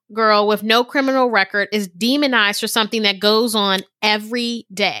 33-year-old girl with no criminal record is demonized for something that goes on every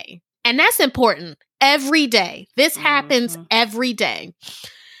day. And that's important. Every day. This happens every day.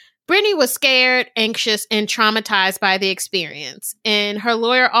 Brittany was scared, anxious, and traumatized by the experience. And her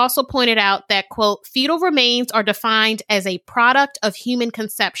lawyer also pointed out that, quote, fetal remains are defined as a product of human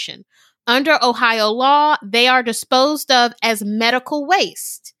conception. Under Ohio law, they are disposed of as medical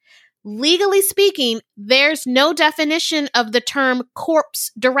waste. Legally speaking, there's no definition of the term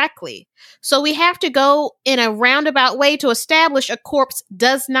corpse directly. So we have to go in a roundabout way to establish a corpse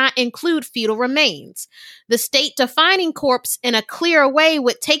does not include fetal remains. The state defining corpse in a clear way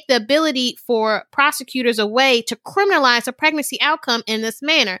would take the ability for prosecutors away to criminalize a pregnancy outcome in this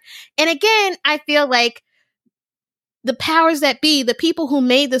manner. And again, I feel like the powers that be, the people who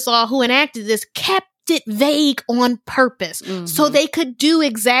made this law, who enacted this, kept it vague on purpose so they could do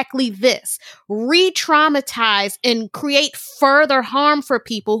exactly this, re-traumatize and create further harm for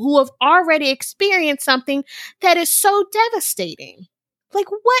people who have already experienced something that is so devastating. Like,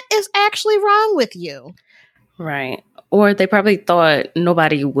 what is actually wrong with you? Right. Or they probably thought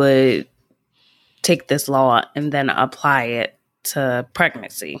nobody would take this law and then apply it to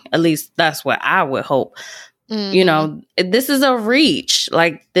pregnancy. At least that's what I would hope. This is a reach.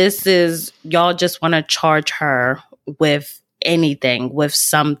 Like, this is, y'all just want to charge her with anything, with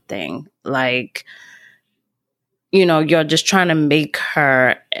something. Like, you know, you're just trying to make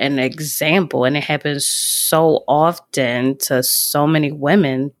her an example. And it happens so often to so many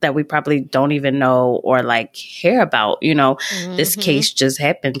women that we probably don't even know or like hear about. You know, this case just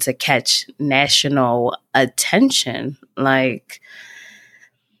happened to catch national attention. Like,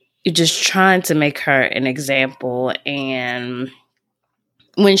 you're just trying to make her an example. And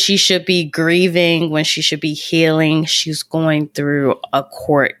when she should be grieving, when she should be healing, she's going through a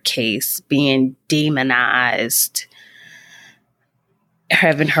court case, being demonized,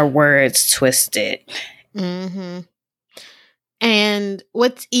 having her words twisted. And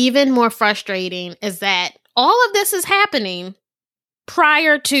what's even more frustrating is that all of this is happening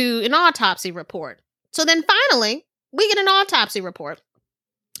prior to an autopsy report. So then finally, we get an autopsy report.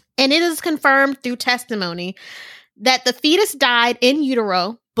 And it is confirmed through testimony that the fetus died in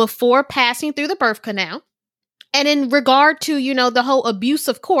utero before passing through the birth canal. And in regard to, you know, the whole abuse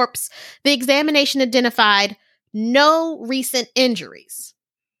of corpse, the examination identified no recent injuries.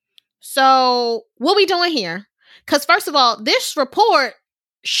 So what we doing here? Because first of all, this report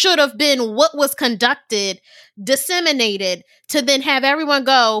should have been what was conducted, disseminated, to then have everyone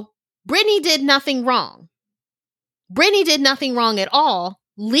go, Brittany did nothing wrong. Brittany did nothing wrong at all.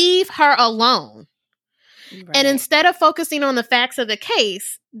 Leave her alone. Right. And instead of focusing on the facts of the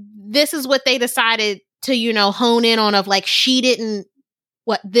case, this is what they decided to, you know, hone in on, of like, she didn't,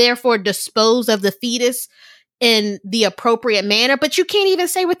 therefore dispose of the fetus in the appropriate manner. But you can't even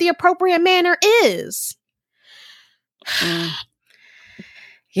say what the appropriate manner is.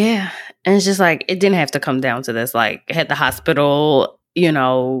 Yeah. And it's just like, it didn't have to come down to this. Like, had the hospital, you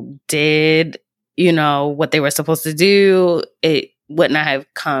know, did, you know, what they were supposed to do, it would not have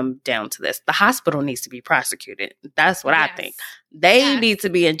come down to this. The hospital needs to be prosecuted. That's what I think. They need to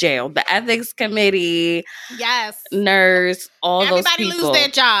be in jail. The ethics committee, nurse, all those people. Everybody lose their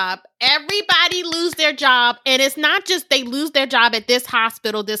job. Everybody lose their job. And it's not just they lose their job at this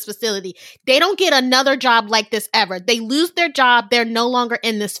hospital, this facility. They don't get another job like this ever. They lose their job. They're no longer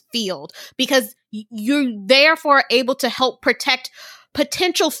in this field because you're therefore able to help protect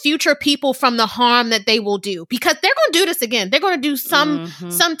potential future people from the harm that they will do, because they're going to do this again. They're going to do some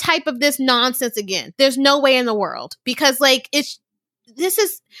type of this nonsense again. There's no way in the world, because like this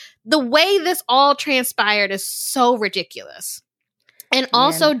is the way this all transpired is so ridiculous. And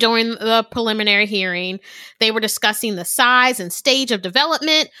also during the preliminary hearing, they were discussing the size and stage of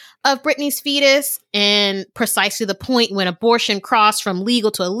development of Brittany's fetus, and precisely the point when abortion crossed from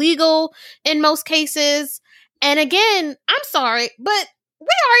legal to illegal in most cases. And again, I'm sorry, but we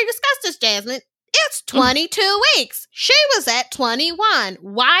already discussed this, Jasmine. It's 22 weeks. She was at 21.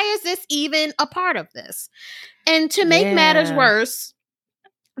 Why is this even a part of this? And to make matters worse,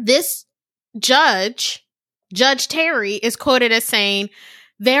 this Judge Terry, is quoted as saying,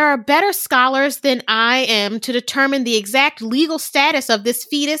 "There are better scholars than I am to determine the exact legal status of this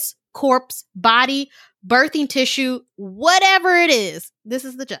fetus, corpse, body, birthing tissue, whatever it is." This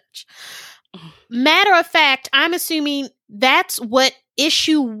is the judge. Matter of fact, I'm assuming that's what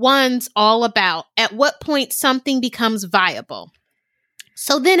issue 1's all about. At what point something becomes viable.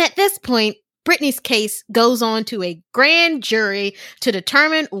 So then at this point, Brittany's case goes on to a grand jury to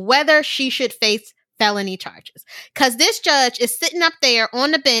determine whether she should face felony charges. Because this judge is sitting up there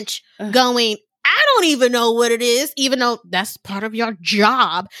on the bench going, I don't even know what it is, even though that's part of your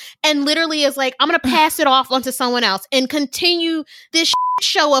job. And literally is like, I'm going to pass it off onto someone else and continue this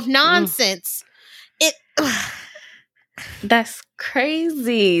show of nonsense. That's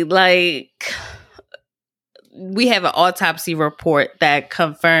crazy. Like, we have an autopsy report that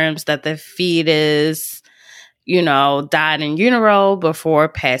confirms that the fetus, you know, died in utero before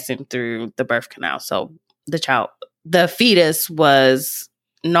passing through the birth canal. So the fetus was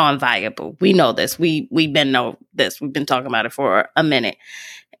non-viable. We know this. We've been know this. We've been talking about it for a minute.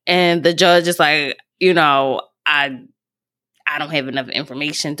 And the judge is like, you know, I don't have enough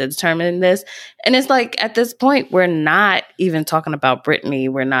information to determine this. And it's like, at this point, we're not even talking about Brittany.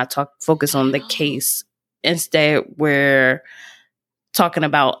 We're not focused on the case. Instead, we're talking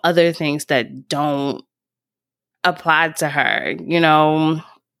about other things that don't apply to her, you know,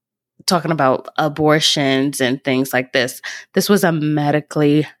 talking about abortions and things like this. This was a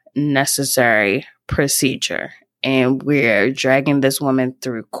medically necessary procedure. And we're dragging this woman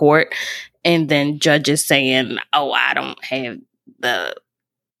through court. And then judges saying, oh, I don't have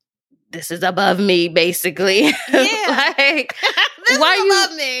this is above me, basically. Yeah. Like, this is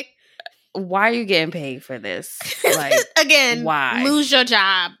above me. Why are you getting paid for this? Like, again, why? Lose your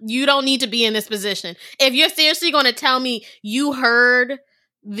job. You don't need to be in this position. If you're seriously going to tell me you heard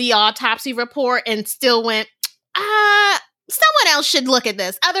the autopsy report and still went, Someone else should look at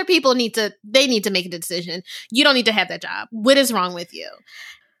this. Other people need to make a decision. You don't need to have that job. What is wrong with you?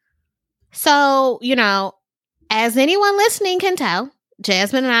 So, as anyone listening can tell,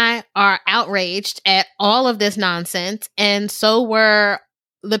 Jasmine and I are outraged at all of this nonsense. And so were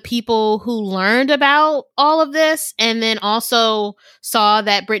the people who learned about all of this and then also saw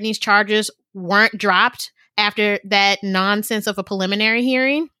that Brittany's charges weren't dropped after that nonsense of a preliminary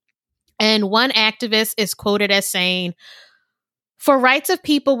hearing. And one activist is quoted as saying, "For rights of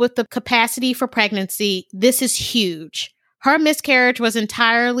people with the capacity for pregnancy, this is huge. Her miscarriage was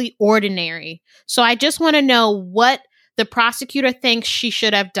entirely ordinary. So I just want to know what the prosecutor thinks she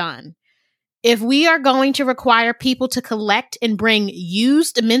should have done. If we are going to require people to collect and bring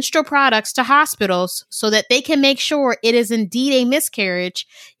used menstrual products to hospitals so that they can make sure it is indeed a miscarriage,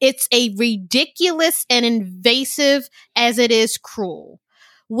 it's a ridiculous and invasive as it is cruel."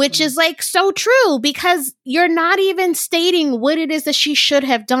 Which is like so true because you're not even stating what it is that she should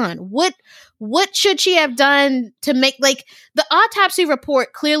have done. What should she have done to make, like, the autopsy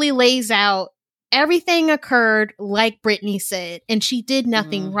report clearly lays out everything occurred like Brittany said, and she did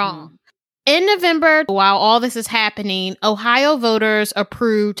nothing wrong. In November, while all this is happening, Ohio voters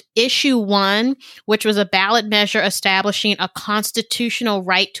approved Issue 1, which was a ballot measure establishing a constitutional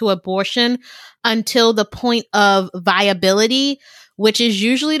right to abortion until the point of viability, which is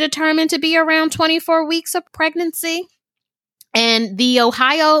usually determined to be around 24 weeks of pregnancy. And the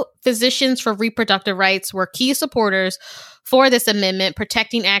Ohio Physicians for Reproductive Rights were key supporters for this amendment,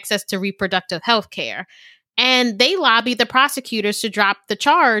 protecting access to reproductive health care. And they lobbied the prosecutors to drop the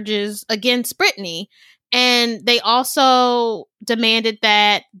charges against Brittany. And they also demanded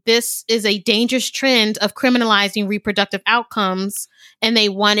that this is a dangerous trend of criminalizing reproductive outcomes, and they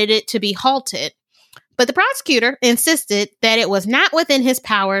wanted it to be halted. But the prosecutor insisted that it was not within his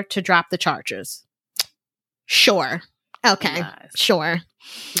power to drop the charges. Sure. Okay. Nice. Sure.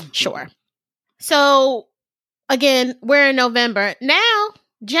 Sure. So, again, we're in November. Now,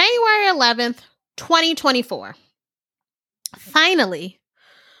 January 11th, 2024. Finally,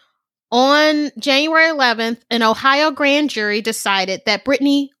 on January 11th, an Ohio grand jury decided that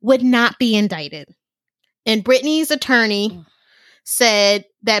Brittany would not be indicted. And Brittany's attorney said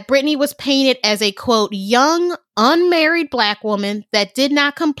that Brittany was painted as a, quote, young, unmarried Black woman that did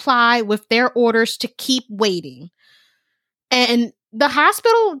not comply with their orders to keep waiting. And the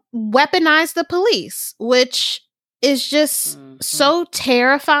hospital weaponized the police, which is just so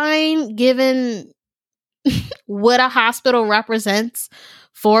terrifying given what a hospital represents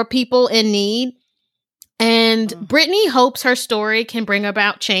for people in need. And Brittany hopes her story can bring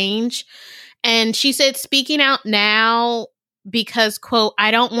about change. And she said, speaking out now because, quote,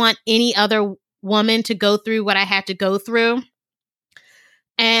 I don't want any other woman to go through what I had to go through.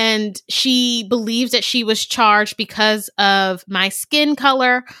 And she believes that she was charged because of my skin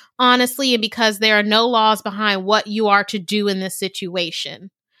color, honestly, and because there are no laws behind what you are to do in this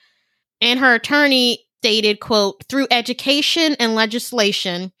situation. And her attorney stated, quote, through education and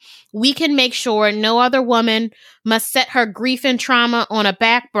legislation, we can make sure no other woman must set her grief and trauma on a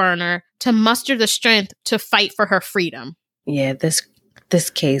back burner to muster the strength to fight for her freedom. Yeah, this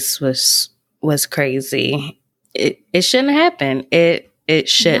case was crazy. It shouldn't happen. It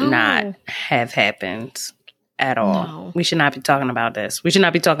should not have happened at all. No. We should not be talking about this. We should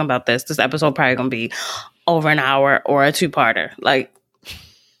not be talking about this. This episode probably going to be over an hour or a two-parter. Like,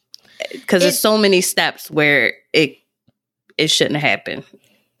 because there's so many steps where it shouldn't happen.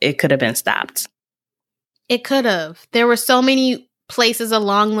 It could have been stopped. It could have. There were so many places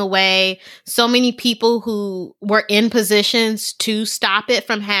along the way, so many people who were in positions to stop it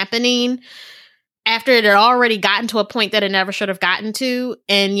from happening after it had already gotten to a point that it never should have gotten to.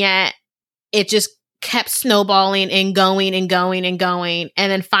 And yet it just kept snowballing and going and going and going.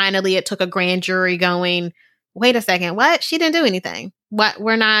 And then finally it took a grand jury going, wait a second, what? She didn't do anything. What?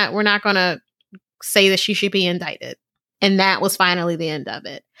 We're not going to say that she should be indicted. And that was finally the end of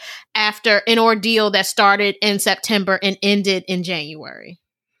it. After an ordeal that started in September and ended in January.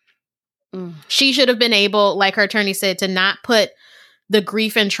 She should have been able, like her attorney said, to not put the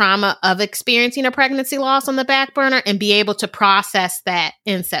grief and trauma of experiencing a pregnancy loss on the back burner and be able to process that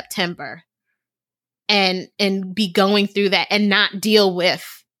in September and be going through that and not deal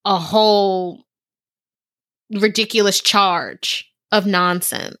with a whole ridiculous charge of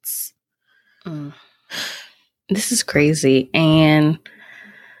nonsense. This is crazy. And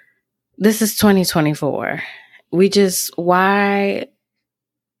this is 2024. Why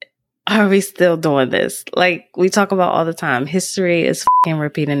are we still doing this? Like we talk about all the time, history is fucking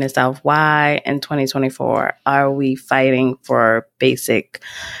repeating itself. Why in 2024 are we fighting for basic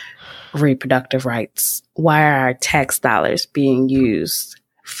reproductive rights? Why are our tax dollars being used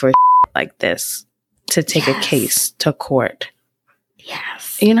for like this to take a case to court?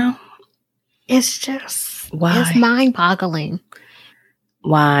 Yes. You know? It's just, why? It's mind-boggling.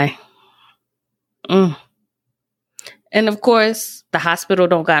 Why? And of course, the hospital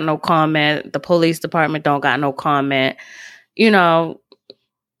don't got no comment. The police department don't got no comment. You know,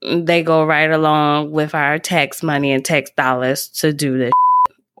 they go right along with our tax money and tax dollars to do this,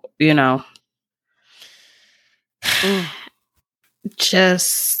 you know.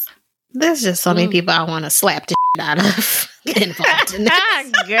 There's just so many people I want to slap the out of involved in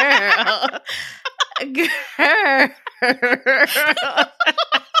this. Girl.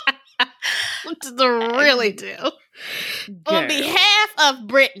 Really do. On behalf of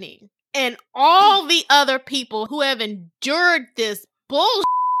Brittany and all the other people who have endured this bullshit,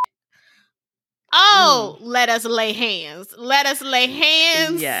 let us lay hands. Let us lay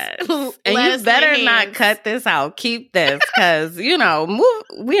hands. Yes. And you better not cut this out. Keep this, because, you know,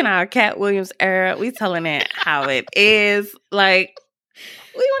 we in our Cat Williams era. We telling it how it is. Like,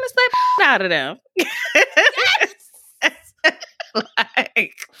 we want to slap out of them. Yes. Like,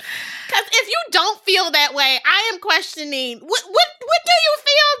 because if you don't feel that way, I am questioning. What do you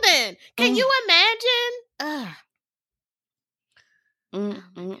feel then? Can you imagine?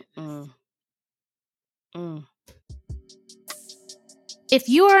 If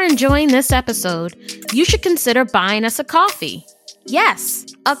you are enjoying this episode, you should consider buying us a coffee. Yes,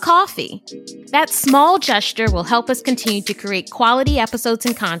 a coffee. That small gesture will help us continue to create quality episodes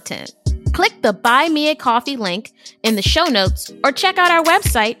and content. Click the Buy Me a Coffee link in the show notes or check out our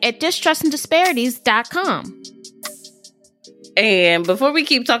website at distrustanddisparities.com. And before we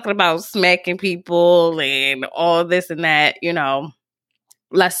keep talking about smacking people and all this and that, you know,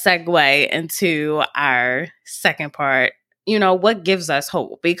 let's segue into our second part. You know, what gives us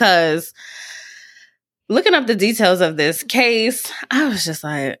hope? Because looking up the details of this case, I was just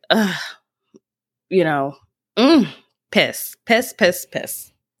like, you know, piss.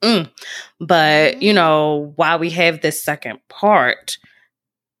 But, you know, while we have this second part,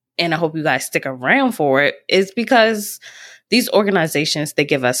 and I hope you guys stick around for it, is because these organizations, they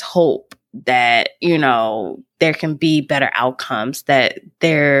give us hope that, you know, there can be better outcomes, that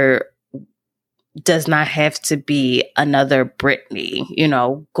there does not have to be another Brittany, you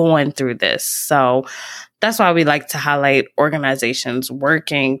know, going through this. So that's why we like to highlight organizations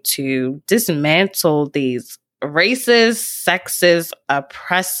working to dismantle these racist, sexist,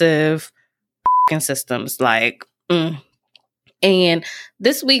 oppressive systems. Like, and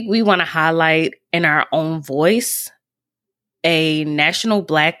this week we want to highlight In Our Own Voice, a national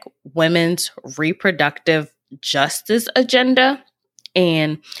Black women's reproductive justice agenda.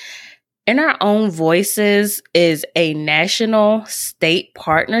 And In Our Own Voices is a national state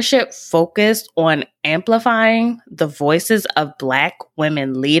partnership focused on amplifying the voices of Black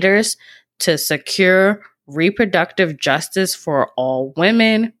women leaders to secure reproductive justice for all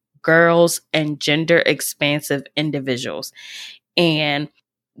women, girls, and gender-expansive individuals. And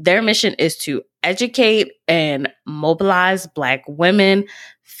their mission is to educate and mobilize Black women,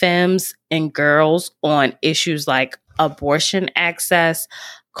 femmes, and girls on issues like abortion access,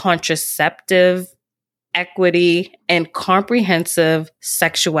 contraceptive equity, and comprehensive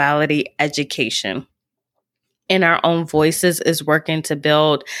sexuality education. In Our Own Voices is working to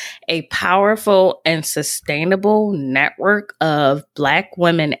build a powerful and sustainable network of Black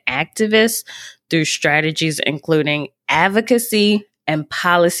women activists through strategies including advocacy and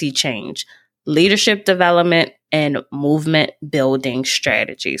policy change, leadership development, and movement building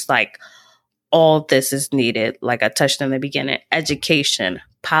strategies. Like, all this is needed, like I touched in the beginning: education,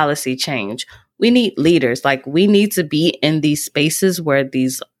 policy change. We need leaders. Like, we need to be in these spaces where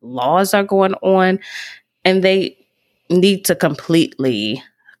these laws are going on, and they need to completely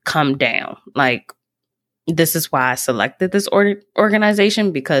come down. Like, this is why I selected this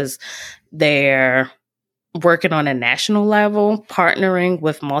organization, because they're working on a national level, partnering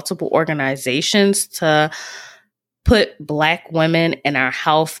with multiple organizations to put Black women and our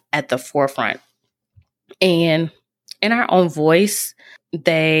health at the forefront. And In Our Own Voice,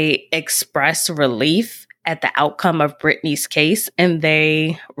 they express relief at the outcome of Brittany's case, and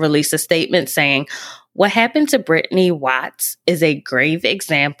they released a statement saying, "What happened to Brittany Watts is a grave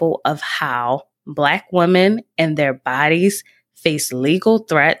example of how Black women and their bodies face legal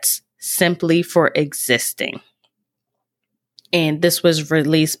threats simply for existing." And this was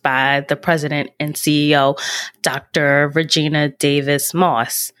released by the president and CEO, Dr. Regina Davis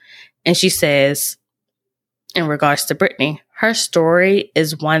Moss. And she says, in regards to Brittany, her story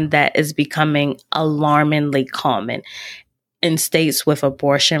is one that is becoming alarmingly common. in states with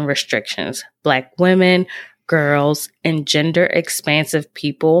abortion restrictions. Black women, girls, and gender expansive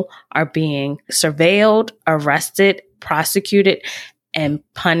people are being surveilled, arrested, prosecuted, and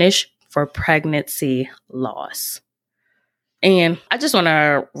punished for pregnancy loss. And I just want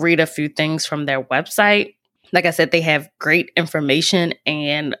to read a few things from their website. Like I said, they have great information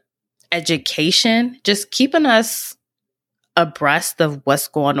and education, just keeping us abreast of what's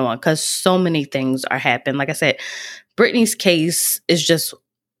going on because so many things are happening. Like I said, Brittany's case is just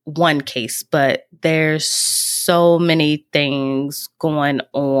one case, but there's so many things going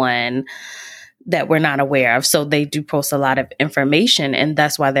on that we're not aware of. So they do post a lot of information, and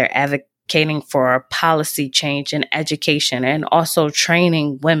that's why they're advocating for policy change and education and also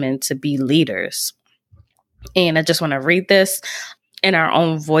training women to be leaders. And I just want to read this. In Our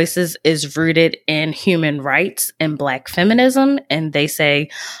Own Voices is rooted in human rights and Black feminism. And they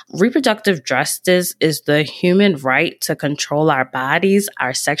say reproductive justice is the human right to control our bodies,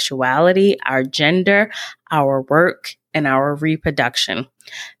 our sexuality, our gender, our work, and our reproduction.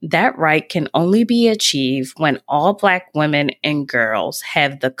 That right can only be achieved when all Black women and girls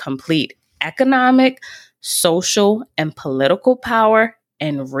have the complete economic, social, and political power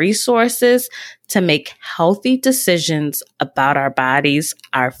and resources to make healthy decisions about our bodies,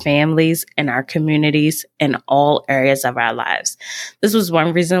 our families, and our communities in all areas of our lives. This was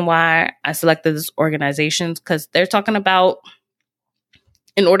one reason why I selected this organization, because they're talking about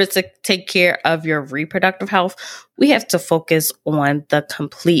in order to take care of your reproductive health, we have to focus on the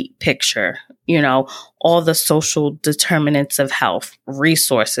complete picture, all the social determinants of health,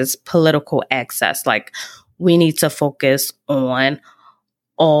 resources, political access. Like, we need to focus on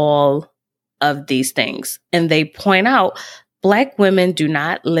all of these things. And they point out Black women do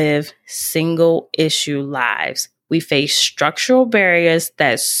not live single issue lives. We face structural barriers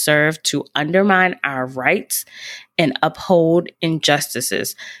that serve to undermine our rights and uphold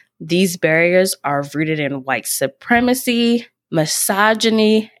injustices. These barriers are rooted in white supremacy,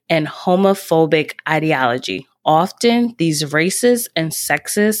 misogyny, and homophobic ideology. Often, these racist and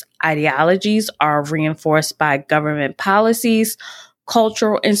sexist ideologies are reinforced by government policies,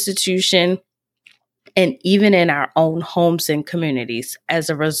 cultural institution, and even in our own homes and communities. As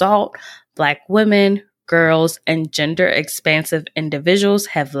a result, Black women, girls, and gender expansive individuals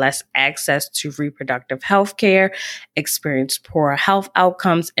have less access to reproductive health care, experience poorer health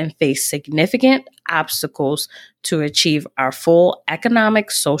outcomes, and face significant obstacles to achieve our full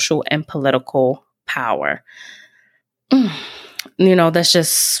economic, social, and political power. That's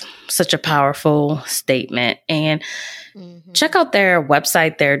just such a powerful statement. And check out their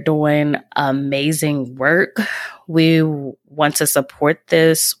website. They're doing amazing work. We want to support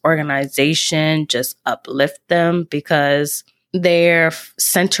this organization, just uplift them, because they're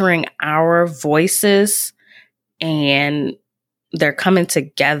centering our voices and they're coming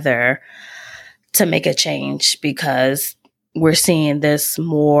together to make a change, because we're seeing this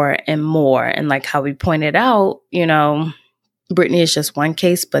more and more. And like how we pointed out, Brittany is just one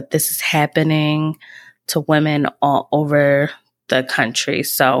case, but this is happening to women all over the country.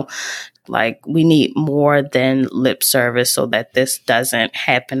 So we need more than lip service so that this doesn't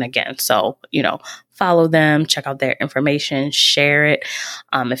happen again. So, follow them, check out their information, share it.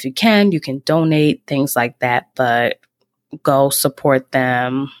 If you can donate, things like that, but go support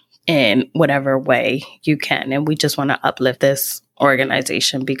them in whatever way you can. And we just want to uplift this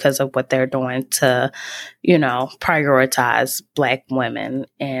organization because of what they're doing to, prioritize Black women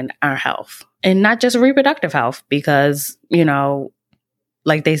and our health. And not just reproductive health, because,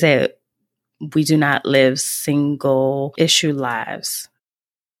 like they said, we do not live single issue lives.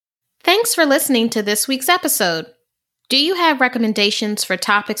 Thanks for listening to this week's episode. Do you have recommendations for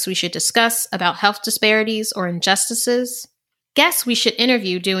topics we should discuss about health disparities or injustices? Guests we should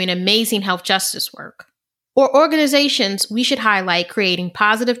interview doing amazing health justice work? Or organizations we should highlight creating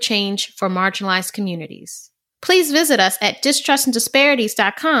positive change for marginalized communities? Please visit us at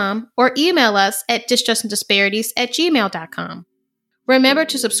distrustanddisparities.com or email us at distrustanddisparities@gmail.com. Remember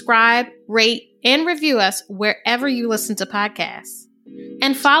to subscribe, rate, and review us wherever you listen to podcasts.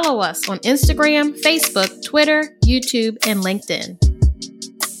 And follow us on Instagram, Facebook, Twitter, YouTube, and LinkedIn.